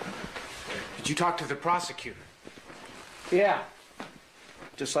so. Did you talk to the prosecutor? Yeah.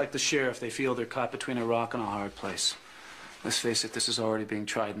 Just like the sheriff, they feel they're caught between a rock and a hard place. Let's face it, this is already being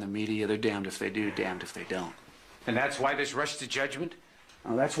tried in the media. They're damned if they do, damned if they don't. And that's why this rush to judgment?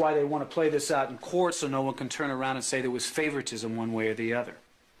 Well, that's why they want to play this out in court so no one can turn around and say there was favoritism one way or the other.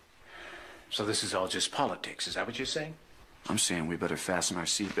 So this is all just politics, is that what you're saying? I'm saying we better fasten our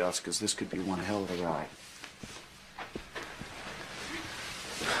seatbelts because this could be one hell of a ride.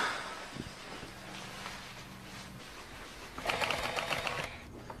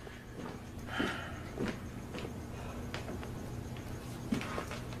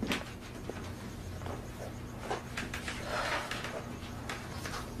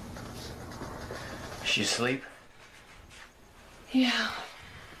 She asleep? Yeah.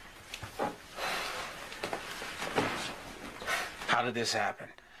 How did this happen?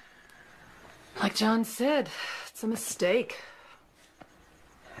 Like John said, it's a mistake.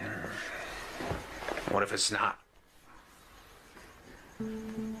 What if it's not?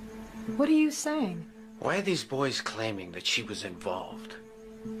 What are you saying? Why are these boys claiming that she was involved?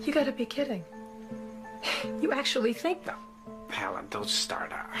 You gotta be kidding. You actually think that? Helen, don't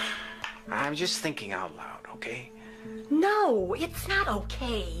start out. I'm just thinking out loud, okay? No, it's not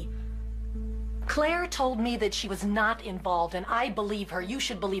okay. Claire told me that she was not involved, and I believe her. You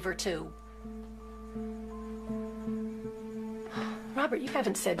should believe her, too. Robert, you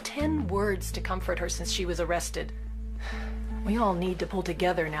haven't said 10 words to comfort her since she was arrested. We all need to pull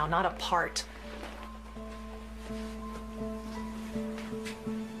together now, not apart.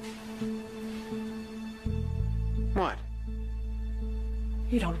 What?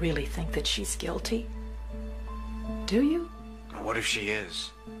 You don't really think that she's guilty, do you? What if she is?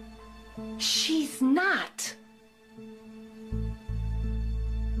 She's not.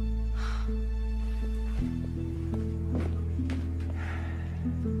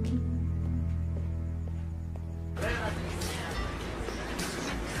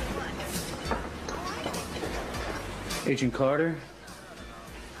 Agent Carter,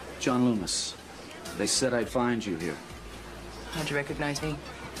 John Loomis. They said I'd find you here. How'd you recognize me?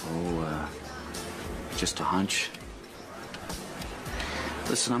 Oh, just a hunch.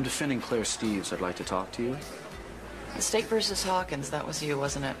 Listen, I'm defending Claire Steves. I'd like to talk to you. The State versus Hawkins, that was you,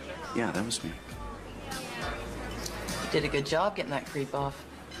 wasn't it? Yeah, that was me. You did a good job getting that creep off.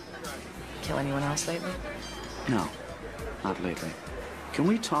 Kill anyone else lately? No, not lately. Can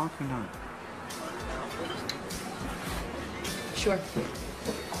we talk or not? Sure.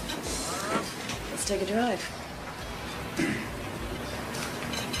 Let's take a drive.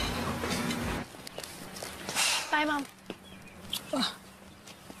 Bye, Mom.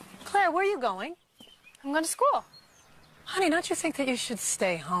 Claire, where are you going? I'm going to school. Honey, don't you think that you should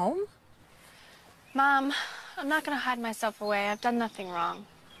stay home? Mom, I'm not going to hide myself away. I've done nothing wrong.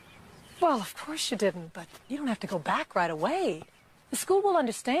 Well, of course you didn't, but you don't have to go back right away. The school will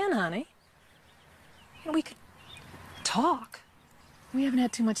understand, honey. And we could talk. We haven't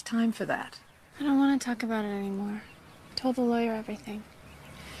had too much time for that. I don't want to talk about it anymore. I told the lawyer everything.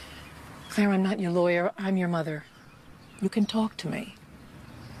 Claire, I'm not your lawyer. I'm your mother. You can talk to me.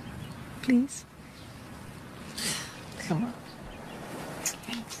 Please? Come on.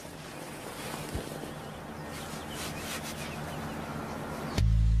 Thanks.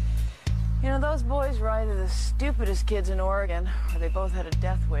 You know, those boys were either the stupidest kids in Oregon, or they both had a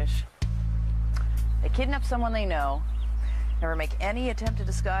death wish. They kidnap someone they know, never make any attempt to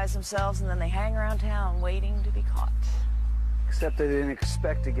disguise themselves, and then they hang around town waiting to be caught. Except they didn't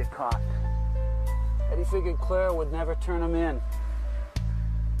expect to get caught. Eddie figured Claire would never turn him in.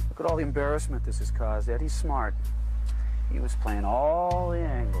 Look at all the embarrassment this has caused. Eddie's smart. He was playing all the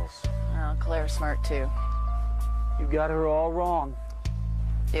angles. Oh, Claire's smart, too. You got her all wrong.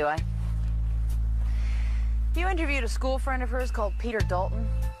 Do I? You interviewed a school friend of hers called Peter Dalton?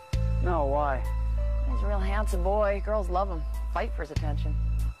 No, why? He's a real handsome boy. Girls love him. Fight for his attention.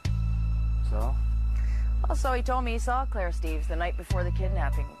 So? Well, so he told me he saw Claire Steves the night before the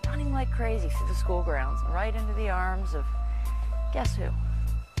kidnapping, running like crazy through the school grounds, right into the arms of, guess who?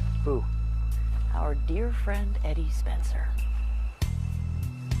 Who? Our dear friend Eddie Spencer.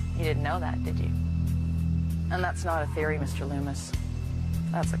 You didn't know that, did you? And that's not a theory, Mr. Loomis.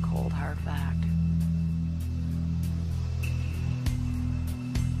 That's a cold, hard fact.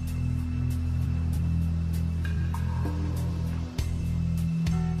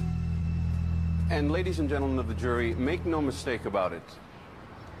 And ladies and gentlemen of the jury, make no mistake about it.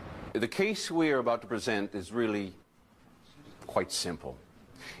 The case we are about to present is really quite simple.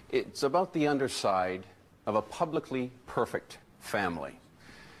 It's about the underside of a publicly perfect family.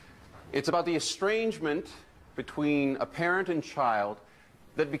 It's about the estrangement between a parent and child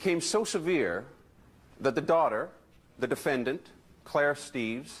that became so severe that the daughter, the defendant, Claire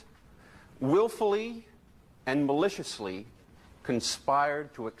Steves, willfully and maliciously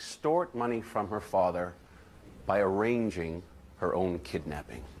conspired to extort money from her father by arranging her own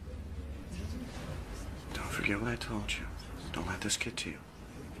kidnapping. Don't forget what I told you. Don't let this get to you.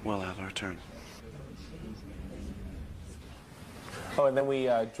 We'll have our turn. Oh, and then we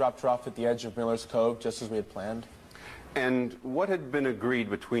dropped her off at the edge of Miller's Cove, just as we had planned. And what had been agreed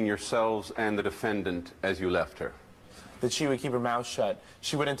between yourselves and the defendant as you left her? That she would keep her mouth shut.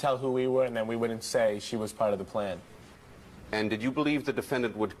 She wouldn't tell who we were, and then we wouldn't say she was part of the plan. And did you believe the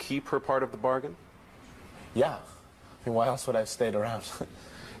defendant would keep her part of the bargain? Yeah. I mean, why else would I have stayed around?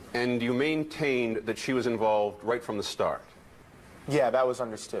 And you maintained that she was involved right from the start? Yeah, that was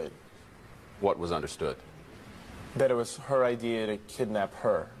understood. What was understood? That it was her idea to kidnap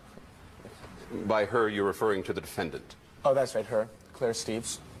her. By her, you're referring to the defendant? Oh, that's right, her. Claire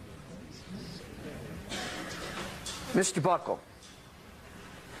Steves. Mr. Buckle,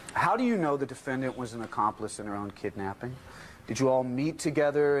 how do you know the defendant was an accomplice in her own kidnapping? Did you all meet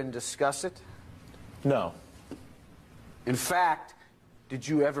together and discuss it? No. In fact, did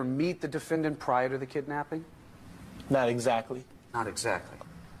you ever meet the defendant prior to the kidnapping? Not exactly. Not exactly.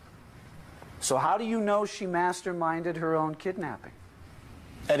 So how do you know she masterminded her own kidnapping?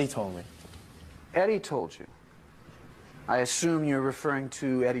 Eddie told me. Eddie told you? I assume you're referring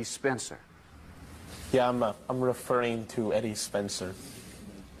to Eddie Spencer. Yeah, I'm referring to Eddie Spencer.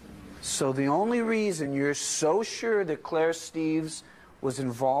 So the only reason you're so sure that Claire Steves was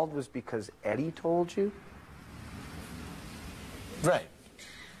involved was because Eddie told you? Right.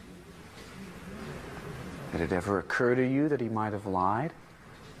 Did it ever occur to you that he might have lied?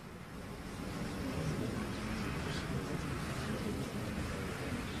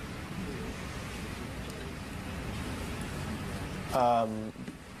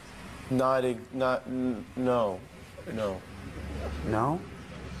 No. No?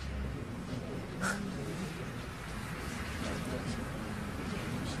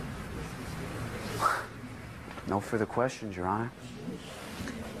 No further questions, Your Honor.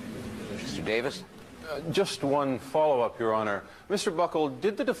 Mr. Davis? Just one follow-up, Your Honor. Mr. Buckle,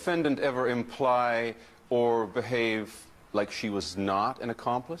 did the defendant ever imply or behave like she was not an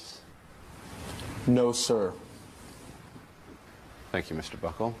accomplice? No, sir. Thank you, Mr.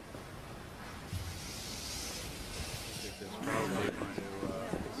 Buckle.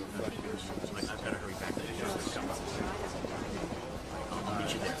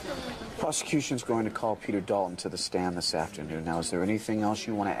 Prosecution's going to call Peter Dalton to the stand this afternoon. Now, is there anything else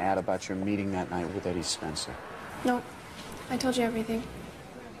you want to add about your meeting that night with Eddie Spencer? No, I told you everything.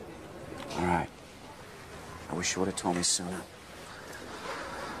 All right. I wish you would have told me sooner.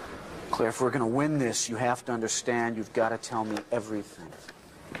 Claire, if we're going to win this, you have to understand you've got to tell me everything.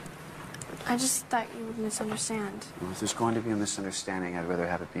 I just thought you would misunderstand. Well, if there's going to be a misunderstanding, I'd rather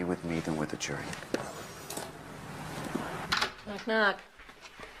have it be with me than with the jury. Knock, knock.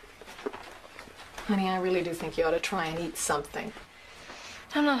 Honey, I really do think you ought to try and eat something.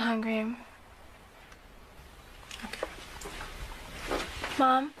 I'm not hungry. Okay.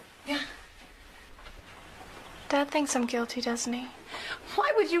 Mom? Yeah? Dad thinks I'm guilty, doesn't he?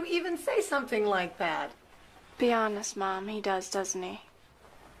 Why would you even say something like that? Be honest, Mom. He does, doesn't he?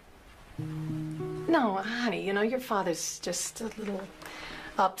 No, honey, you know, your father's just a little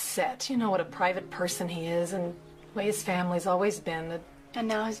upset. You know what a private person he is and the way his family's always been. And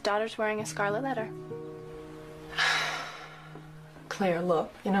now his daughter's wearing a scarlet letter. Claire,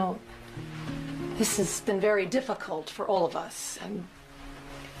 look, you know, this has been very difficult for all of us, and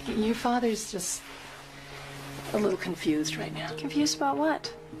your father's just a little confused right now. Confused about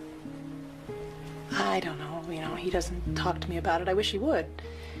what? I don't know, you know, he doesn't talk to me about it. I wish he would.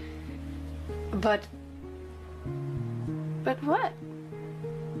 But what?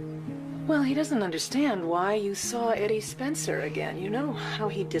 Well, he doesn't understand why you saw Eddie Spencer again. You know how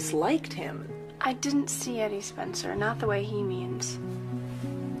he disliked him. I didn't see Eddie Spencer, not the way he means.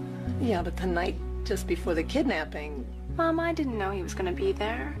 Yeah, but the night just before the kidnapping. Mom, I didn't know he was going to be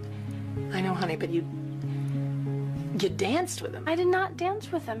there. I know, honey, but you danced with him. I did not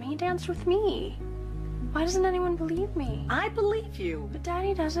dance with him. He danced with me. Why doesn't anyone believe me? I believe you. But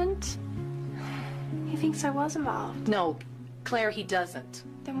Daddy doesn't. He thinks I was involved. No, Claire, he doesn't.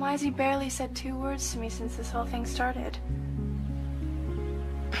 Then why has he barely said 2 words to me since this whole thing started?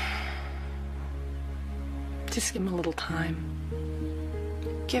 Just give him a little time.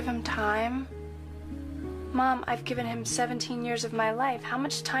 Give him time? Mom, I've given him 17 years of my life. How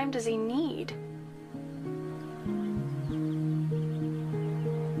much time does he need?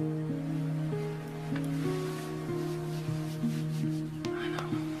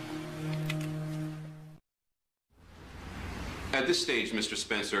 At this stage, Mr.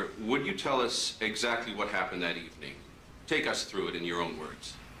 Spencer, would you tell us exactly what happened that evening? Take us through it in your own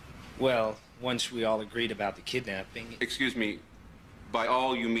words. Well, once we all agreed about the kidnapping... Excuse me, by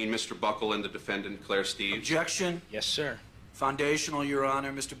all you mean Mr. Buckle and the defendant, Claire Steeves? Objection. Yes, sir. Foundational, Your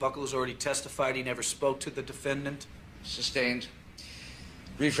Honor. Mr. Buckle has already testified he never spoke to the defendant. Sustained.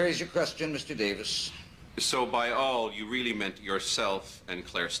 Rephrase your question, Mr. Davis. So by all, you really meant yourself and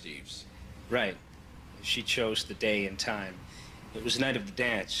Claire Steeves? Right. She chose the day and time. It was the night of the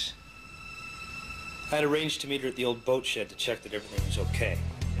dance. I had arranged to meet her at the old boat shed to check that everything was okay.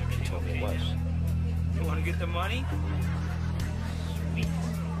 She told me it was. You want to get the money? Sweet.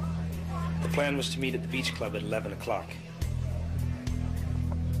 The plan was to meet at the beach club at 11 o'clock.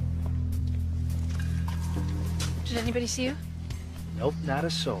 Did anybody see you? Nope, not a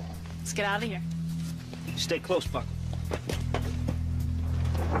soul. Let's get out of here. Stay close, Buckle.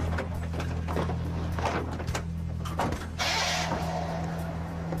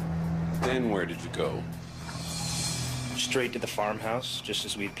 Then where did you go? Straight to the farmhouse, just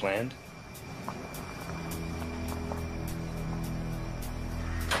as we'd planned.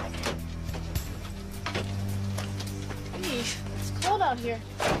 Hey, it's cold out here.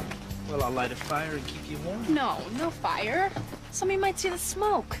 Well, I'll light a fire and keep you warm. No, no fire. Somebody might see the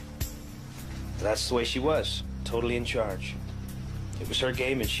smoke. That's the way she was, totally in charge. It was her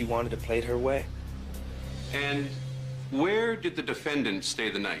game and she wanted to play it her way. And where did the defendant stay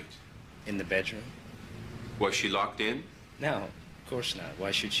the night? In the bedroom. Was she locked in? No, of course not. Why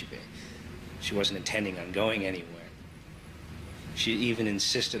should she be? She wasn't intending on going anywhere. She even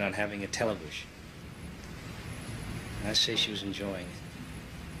insisted on having a television. I say she was enjoying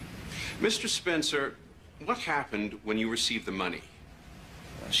it. Mr. Spencer, what happened when you received the money?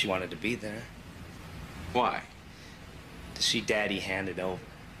 Well, she wanted to be there. Why? To see Daddy hand it over.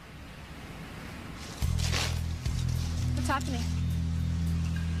 What's happening?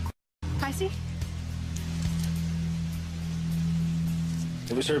 Icy?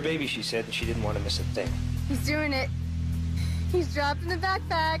 It was her baby, she said, and she didn't want to miss a thing. He's doing it. He's dropping the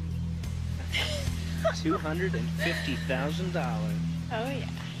backpack. $250,000. Oh, yeah.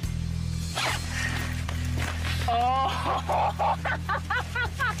 Oh!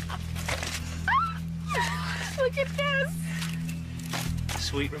 Look at this.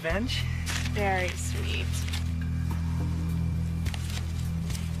 Sweet revenge? Very sweet.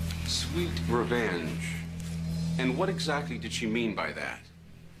 Sweet revenge. And what exactly did she mean by that?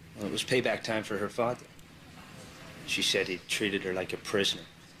 Well, it was payback time for her father. She said he treated her like a prisoner,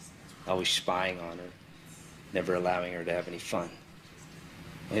 always spying on her, never allowing her to have any fun.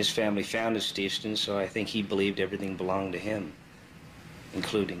 His family founded Steveston, so I think he believed everything belonged to him,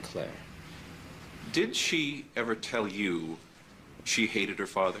 including Claire. Did she ever tell you she hated her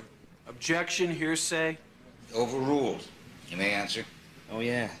father? Objection, hearsay. Overruled. You may answer. Oh,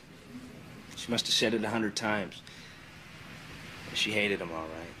 yeah. She must have said it 100 times. She hated him, all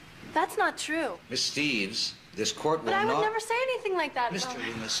right. That's not true. Miss Steves, this court will But I would not... never say anything like that. Mr.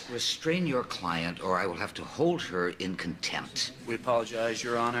 Loomis, restrain your client, or I will have to hold her in contempt. We apologize,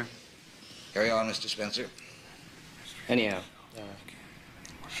 Your Honor. Carry on, Mr. Spencer. Anyhow,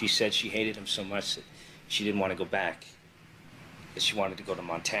 she said she hated him so much that she didn't want to go back, that she wanted to go to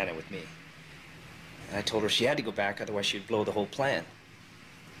Montana with me. And I told her she had to go back, otherwise she'd blow the whole plan.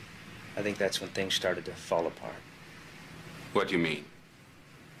 I think that's when things started to fall apart. What do you mean?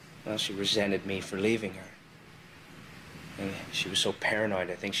 Well, she resented me for leaving her. And she was so paranoid,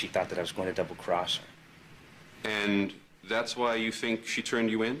 I think she thought that I was going to double-cross her. And that's why you think she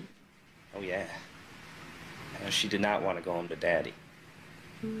turned you in? Oh, yeah. She did not want to go home to Daddy.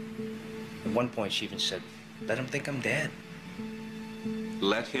 At one point, she even said, "Let him think I'm dead."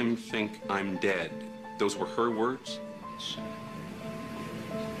 Let him think I'm dead. Those were her words? Yes.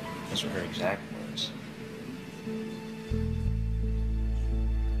 Those were her exact words.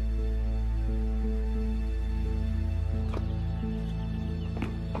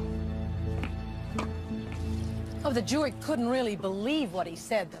 Oh, the jury couldn't really believe what he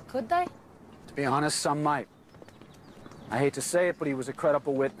said, though, could they? To be honest, some might. I hate to say it, but he was a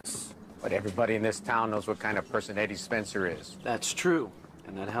credible witness. But everybody in this town knows what kind of person Eddie Spencer is. That's true,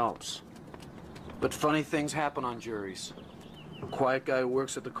 and that helps. But funny things happen on juries. A quiet guy who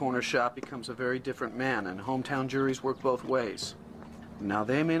works at the corner shop becomes a very different man, and hometown juries work both ways. Now,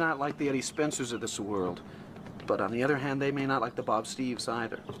 they may not like the Eddie Spencers of this world, but on the other hand, they may not like the Bob Steves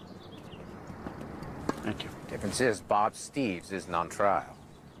either. Thank you. Difference is, Bob Steves isn't on trial.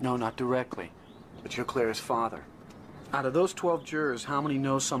 No, not directly, but you're Claire's father. Out of those 12 jurors, how many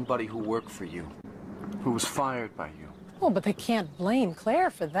know somebody who worked for you, who was fired by you? Oh, but they can't blame Claire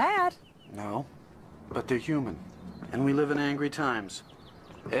for that. No, but they're human, and we live in angry times.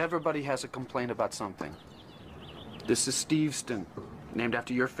 Everybody has a complaint about something. This is Steveston, named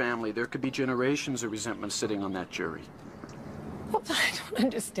after your family. There could be generations of resentment sitting on that jury. Well, I don't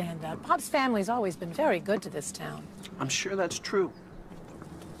understand that. Bob's family's always been very good to this town. I'm sure that's true.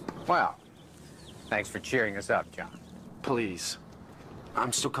 Well, thanks for cheering us up, John. Please.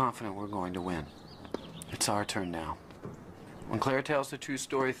 I'm still confident we're going to win. It's our turn now. When Claire tells the true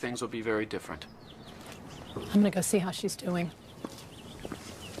story, things will be very different. I'm gonna go see how she's doing.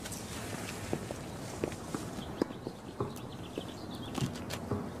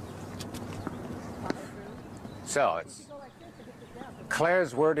 So, it's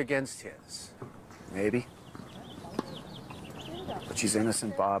Claire's word against his. Maybe. But she's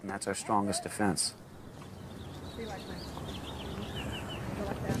innocent, Bob, and that's our strongest defense.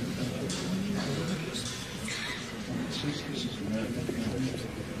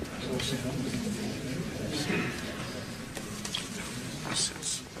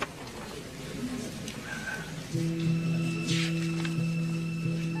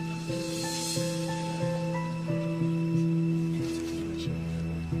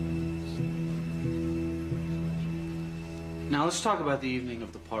 Now let's talk about the evening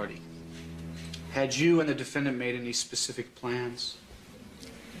of the party. Had you and the defendant made any specific plans?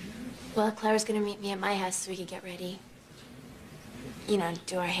 Well, Claire was gonna meet me at my house so we could get ready. You know,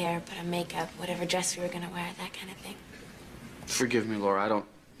 do our hair, put on makeup, whatever dress we were gonna wear, that kind of thing. Forgive me, Laura, I don't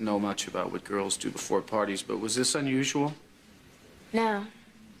know much about what girls do before parties, but was this unusual? No.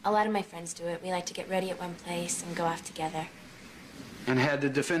 A lot of my friends do it. We like to get ready at one place and go off together. And had the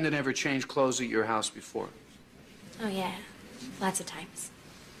defendant ever changed clothes at your house before? Oh, yeah. Lots of times.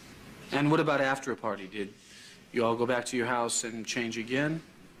 And what about after a party? Did you all go back to your house and change again?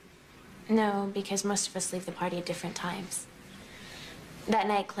 No, because most of us leave the party at different times. That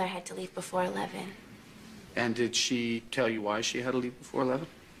night, Claire had to leave before 11. And did she tell you why she had to leave before 11?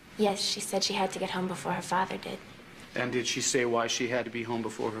 Yes, she said she had to get home before her father did. And did she say why she had to be home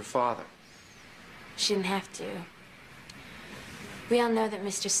before her father? She didn't have to. We all know that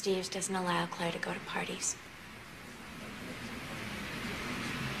Mr. Steves doesn't allow Claire to go to parties.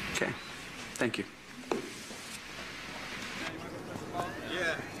 Okay. Thank you.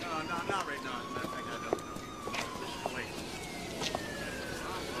 Yeah, no, not right now. As a matter of fact, I don't know. Wait.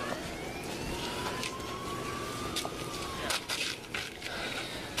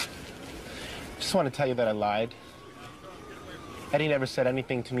 Just want to tell you that I lied. Eddie never said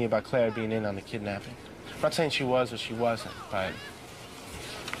anything to me about Claire being in on the kidnapping. I'm not saying she was or she wasn't, but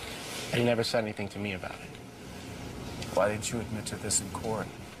Eddie never said anything to me about it. Why didn't you admit to this in court?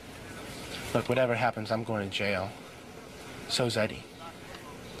 Look, whatever happens, I'm going to jail. So's Eddie.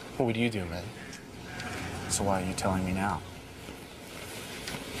 What would you do, man? So why are you telling me now?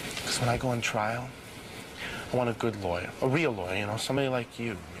 Because when I go on trial, I want a good lawyer. A real lawyer, you know, somebody like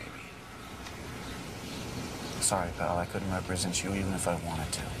you, maybe. Sorry, pal, I couldn't represent you even if I wanted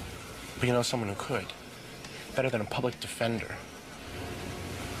to. But you know someone who could. Better than a public defender.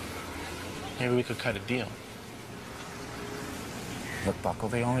 Maybe we could cut a deal. Look, Buckle,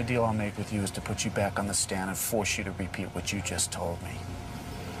 the only deal I'll make with you is to put you back on the stand and force you to repeat what you just told me.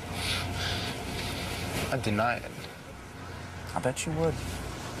 I'd deny it. I bet you would.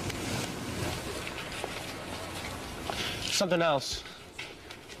 Something else.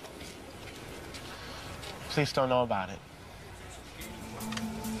 Please don't know about it.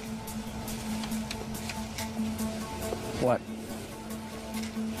 What?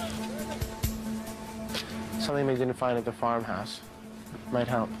 Something they didn't find at the farmhouse. Might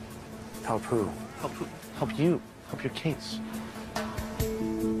help. Help who? Help who? Help you. Help your case.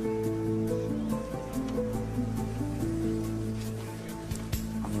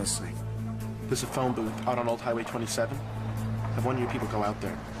 I'm listening. There's a phone booth out on Old Highway 27. Have one of your people go out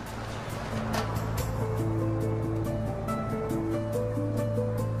there.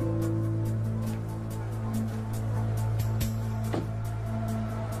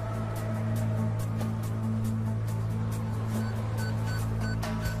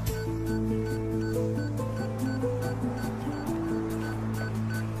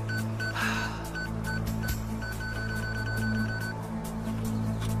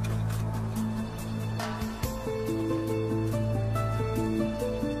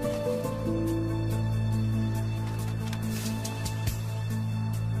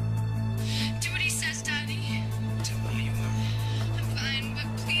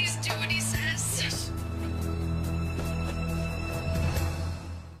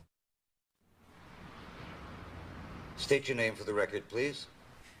 State your name for the record, please.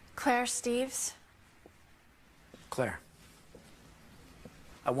 Claire Steves. Claire,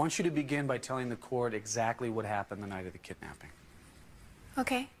 I want you to begin by telling the court exactly what happened the night of the kidnapping.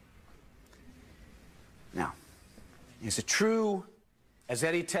 Okay. Now, is it true, as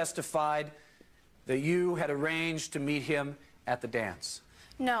Eddie testified, that you had arranged to meet him at the dance?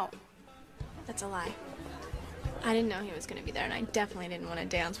 No, that's a lie. I didn't know he was going to be there, and I definitely didn't want to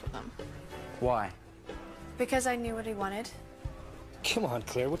dance with him. Why? Because I knew what he wanted. Come on,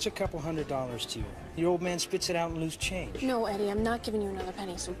 Claire, what's a couple $100 to you? Your old man spits it out and lose change. No, Eddie, I'm not giving you another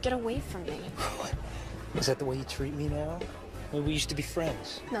penny, so get away from me. Is that the way you treat me now? Well, we used to be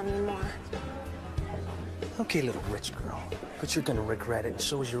friends. Not anymore. Okay, little rich girl, but you're gonna regret it, and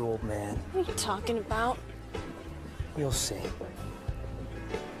so is your old man. What are you talking about? You'll see.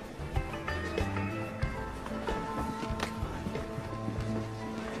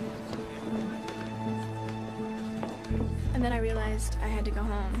 And then I realized I had to go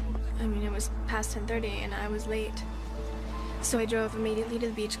home. I mean, it was past 10:30 and I was late. So I drove immediately to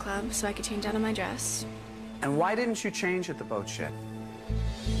the beach club so I could change out of my dress. And why didn't you change at the boat shed?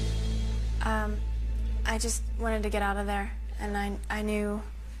 I just wanted to get out of there. And I knew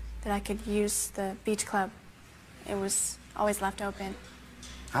that I could use the beach club. It was always left open.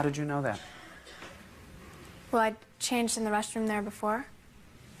 How did you know that? Well, I'd changed in the restroom there before,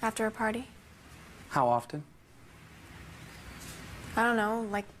 after a party. How often? I don't know,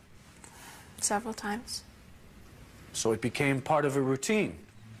 like several times. So it became part of a routine.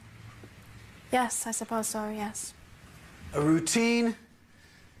 Yes, I suppose so, yes. A routine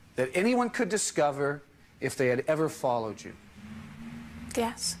that anyone could discover if they had ever followed you.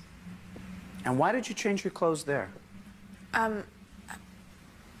 Yes. And why did you change your clothes there? I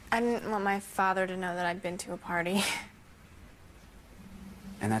didn't want my father to know that I'd been to a party.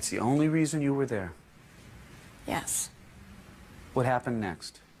 And that's the only reason you were there? Yes. What happened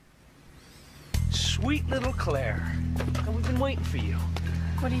next? Sweet little Claire. We've been waiting for you.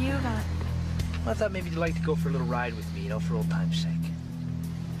 What do you got? Well, I thought maybe you'd like to go for a little ride with me, you know, for old time's sake.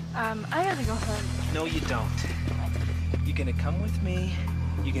 I gotta go home. No, you don't. You're gonna come with me,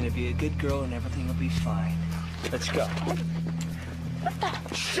 you're gonna be a good girl, and everything will be fine. Let's go.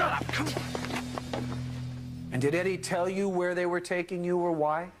 Shut up! Come on. And did Eddie tell you where they were taking you or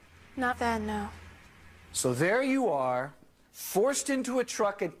why? Not then, no. So there you are, forced into a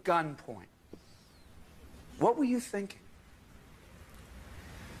truck at gunpoint. What were you thinking?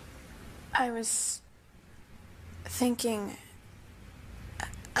 I was thinking...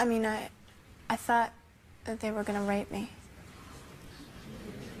 I mean, I thought that they were gonna rape me.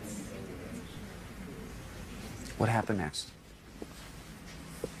 What happened next?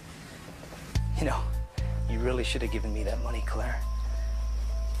 You know, you really should have given me that money, Claire.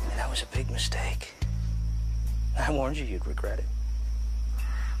 I mean, that was a big mistake. I warned you you'd regret it.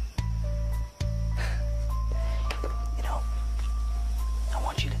 You know, I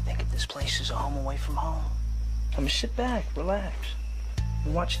want you to think of this place as a home away from home. I mean, sit back, relax,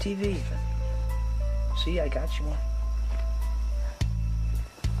 and watch TV. See, I got you one.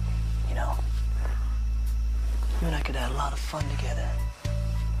 You know, you and I could have a lot of fun together.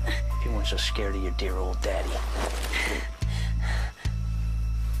 If you weren't so scared of your dear old daddy.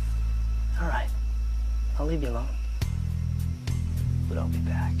 All right, I'll leave you alone. But I'll be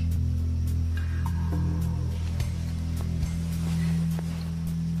back.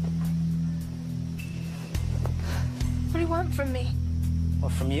 What do you want from me? Well,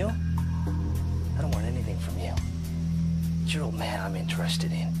 from you? I don't want anything from you. It's your old man I'm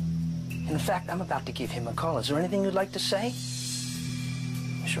interested in. And in fact, I'm about to give him a call. Is there anything you'd like to say?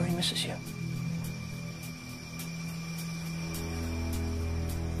 I'm sure he misses you.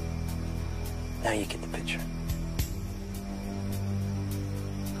 Now you get the picture.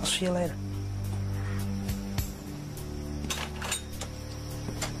 I'll see you later.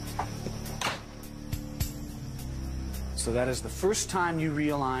 So that is the first time you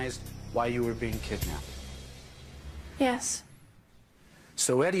realized why you were being kidnapped. Yes.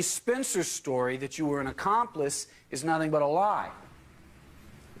 So Eddie Spencer's story that you were an accomplice is nothing but a lie.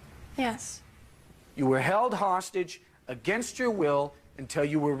 Yes. You were held hostage against your will until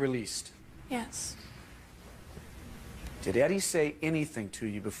you were released. Yes. Did Eddie say anything to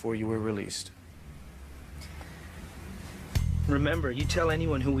you before you were released? Remember, you tell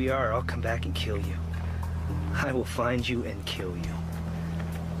anyone who we are, I'll come back and kill you. I will find you and kill you.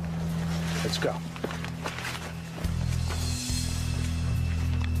 Let's go.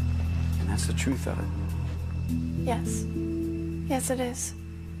 And that's the truth of it. Yes. Yes, it is.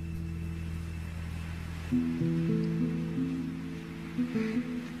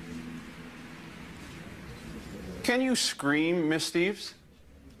 Can you scream, Miss Steves?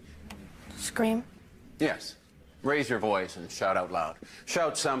 Scream? Yes. Raise your voice and shout out loud.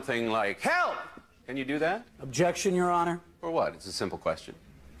 Shout something like, help! Can you do that? Objection, Your Honor. Or what? It's a simple question.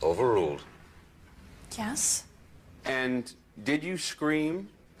 Overruled. Yes. And did you scream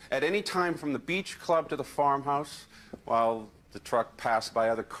at any time from the beach club to the farmhouse while the truck passed by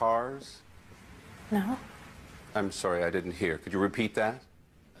other cars? No. I'm sorry, I didn't hear. Could you repeat that?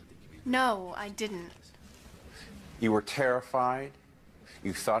 No, I didn't. You were terrified,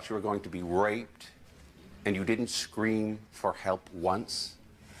 you thought you were going to be raped, and you didn't scream for help once?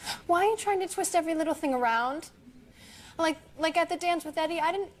 Why are you trying to twist every little thing around? Like at the dance with Eddie,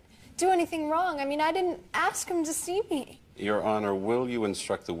 I didn't do anything wrong. I mean, I didn't ask him to see me. Your Honor, will you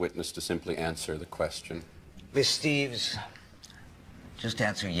instruct the witness to simply answer the question? Miss Steves, just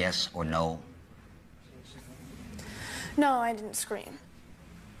answer yes or no. No, I didn't scream.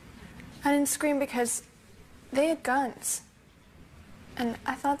 I didn't scream because they had guns. And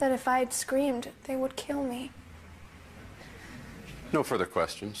I thought that if I had screamed, they would kill me. No further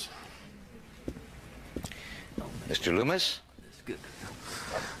questions. Mr. Loomis?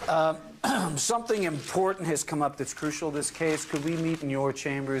 Something important has come up that's crucial to this case. Could we meet in your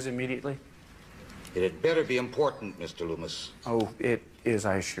chambers immediately? It had better be important, Mr. Loomis. Oh, it is,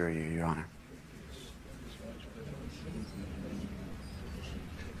 I assure you, Your Honor.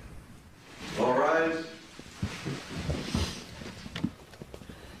 All rise.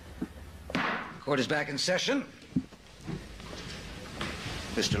 Court is back in session.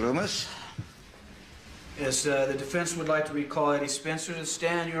 Mr. Loomis? Yes, the defense would like to recall Eddie Spencer to the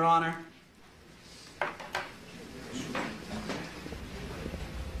stand, Your Honor.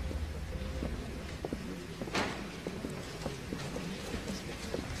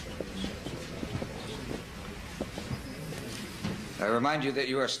 I remind you that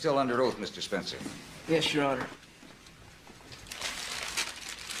you are still under oath, Mr. Spencer. Yes, Your Honor.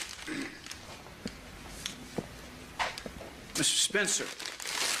 Mr. Spencer.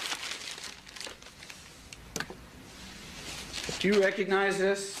 Do you recognize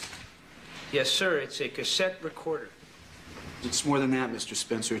this? Yes, sir. It's a cassette recorder. It's more than that, Mr.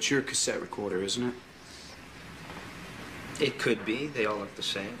 Spencer. It's your cassette recorder, isn't it? It could be. They all look the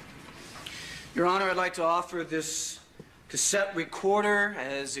same. Your Honor, I'd like to offer this cassette recorder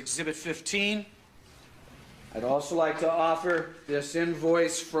as Exhibit 15. I'd also like to offer this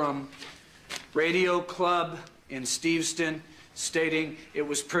invoice from Radio Club in Steveston stating it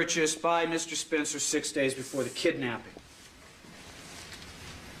was purchased by Mr. Spencer 6 days before the kidnapping.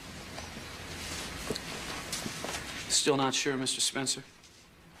 Still not sure, Mr. Spencer?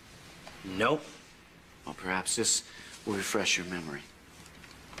 Nope. Well, perhaps this will refresh your memory.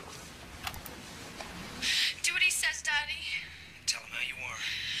 Do what he says, Daddy. Tell him how you are.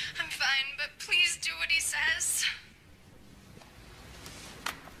 I'm fine, but please do what he says.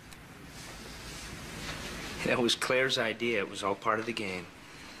 That was Claire's idea. It was all part of the game.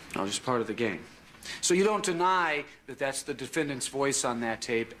 Oh, just part of the game. So you don't deny that that's the defendant's voice on that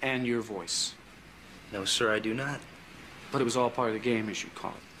tape and your voice? No, sir, I do not. But it was all part of the game, as you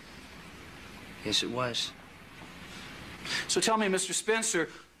call it. Yes, it was. So tell me, Mr. Spencer,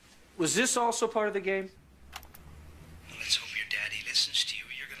 was this also part of the game? Well, let's hope your daddy listens to you,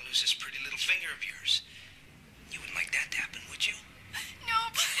 or you're going to lose this pretty little finger of yours. You wouldn't like that to happen, would you? No,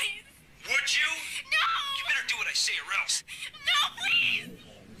 please. Would you? No! You better do what I say or else. No, please!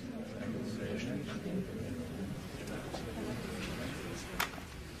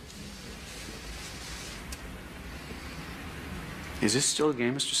 Is this still a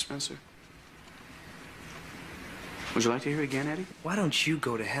game, Mr. Spencer? Would you like to hear it again, Eddie? Why don't you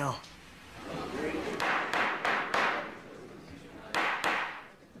go to hell?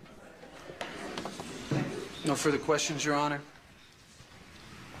 No further questions, Your Honor?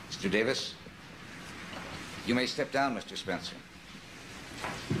 Mr. Davis, you may step down, Mr. Spencer.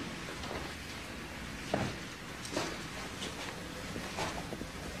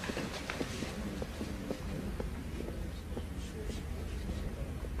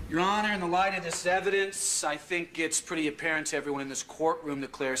 Your Honor, in the light of this evidence, I think it's pretty apparent to everyone in this courtroom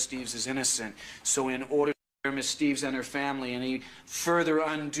that Claire Steves is innocent. So in order to spare Miss Steves and her family any further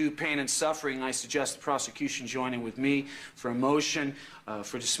undue pain and suffering, I suggest the prosecution join in with me for a motion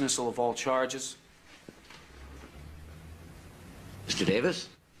for dismissal of all charges. Mr. Davis?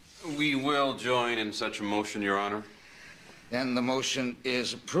 We will join in such a motion, Your Honor. Then the motion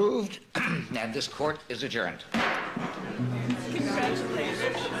is approved, and this court is adjourned.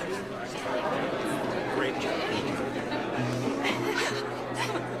 Congratulations. Great job.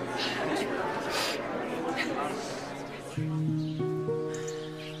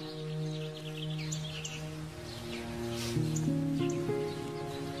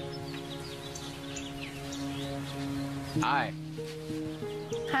 Hi.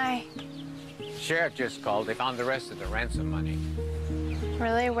 Hi. Sheriff just called. They found the rest of the ransom money.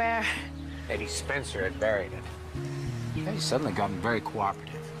 Really? Where? Eddie Spencer had buried it. Eddie suddenly gotten very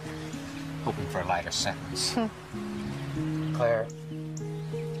cooperative, hoping for a lighter sentence. Claire,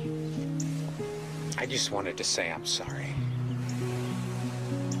 I just wanted to say I'm sorry.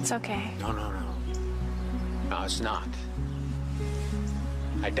 It's okay. No. No, it's not.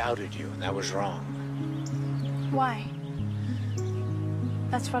 I doubted you, and that was wrong. Why?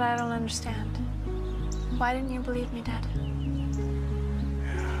 That's what I don't understand. Why didn't you believe me, Dad?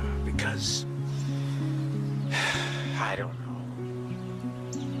 Because I don't know.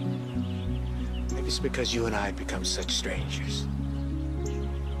 Maybe it's because you and I had become such strangers.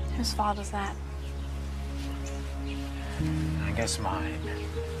 Whose fault is that? I guess mine.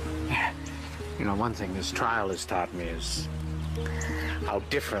 You know, one thing this trial has taught me is how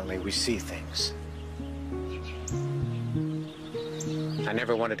differently we see things. I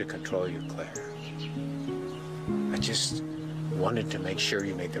never wanted to control you, Claire. I just wanted to make sure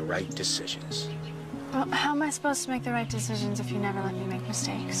you made the right decisions. Well, how am I supposed to make the right decisions if you never let me make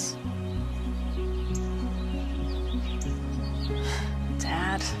mistakes?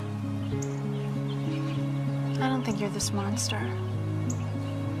 Dad. I don't think you're this monster.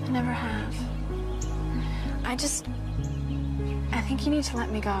 I never have. I think you need to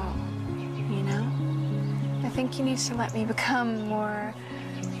let me go, you know? I think you need to let me become more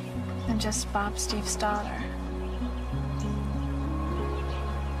than just Bob Steve's daughter.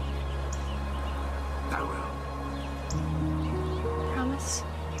 I will. Promise?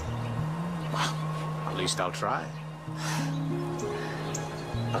 Well, at least I'll try.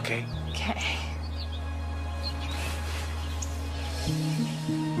 Okay? Okay.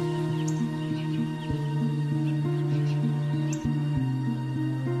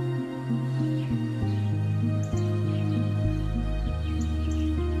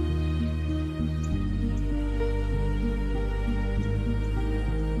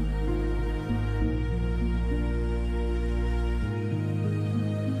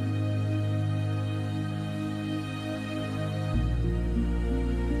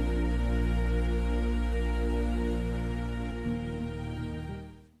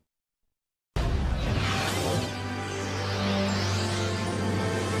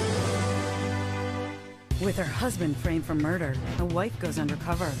 With her husband framed for murder, a wife goes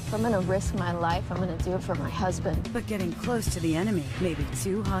undercover. If I'm gonna risk my life, I'm gonna do it for my husband. But getting close to the enemy may be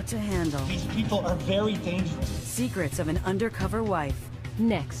too hot to handle. These people are very dangerous. Secrets of an undercover wife.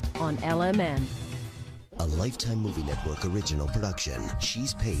 Next on LMN. A Lifetime Movie Network original production.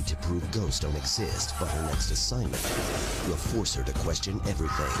 She's paid to prove ghosts don't exist, but her next assignment will force her to question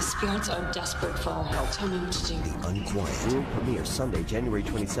everything. The spirits are desperate for our help. Tell me what to do. The Unquiet. World premiere Sunday, January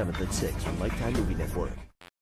 27th at 6 on Lifetime Movie Network.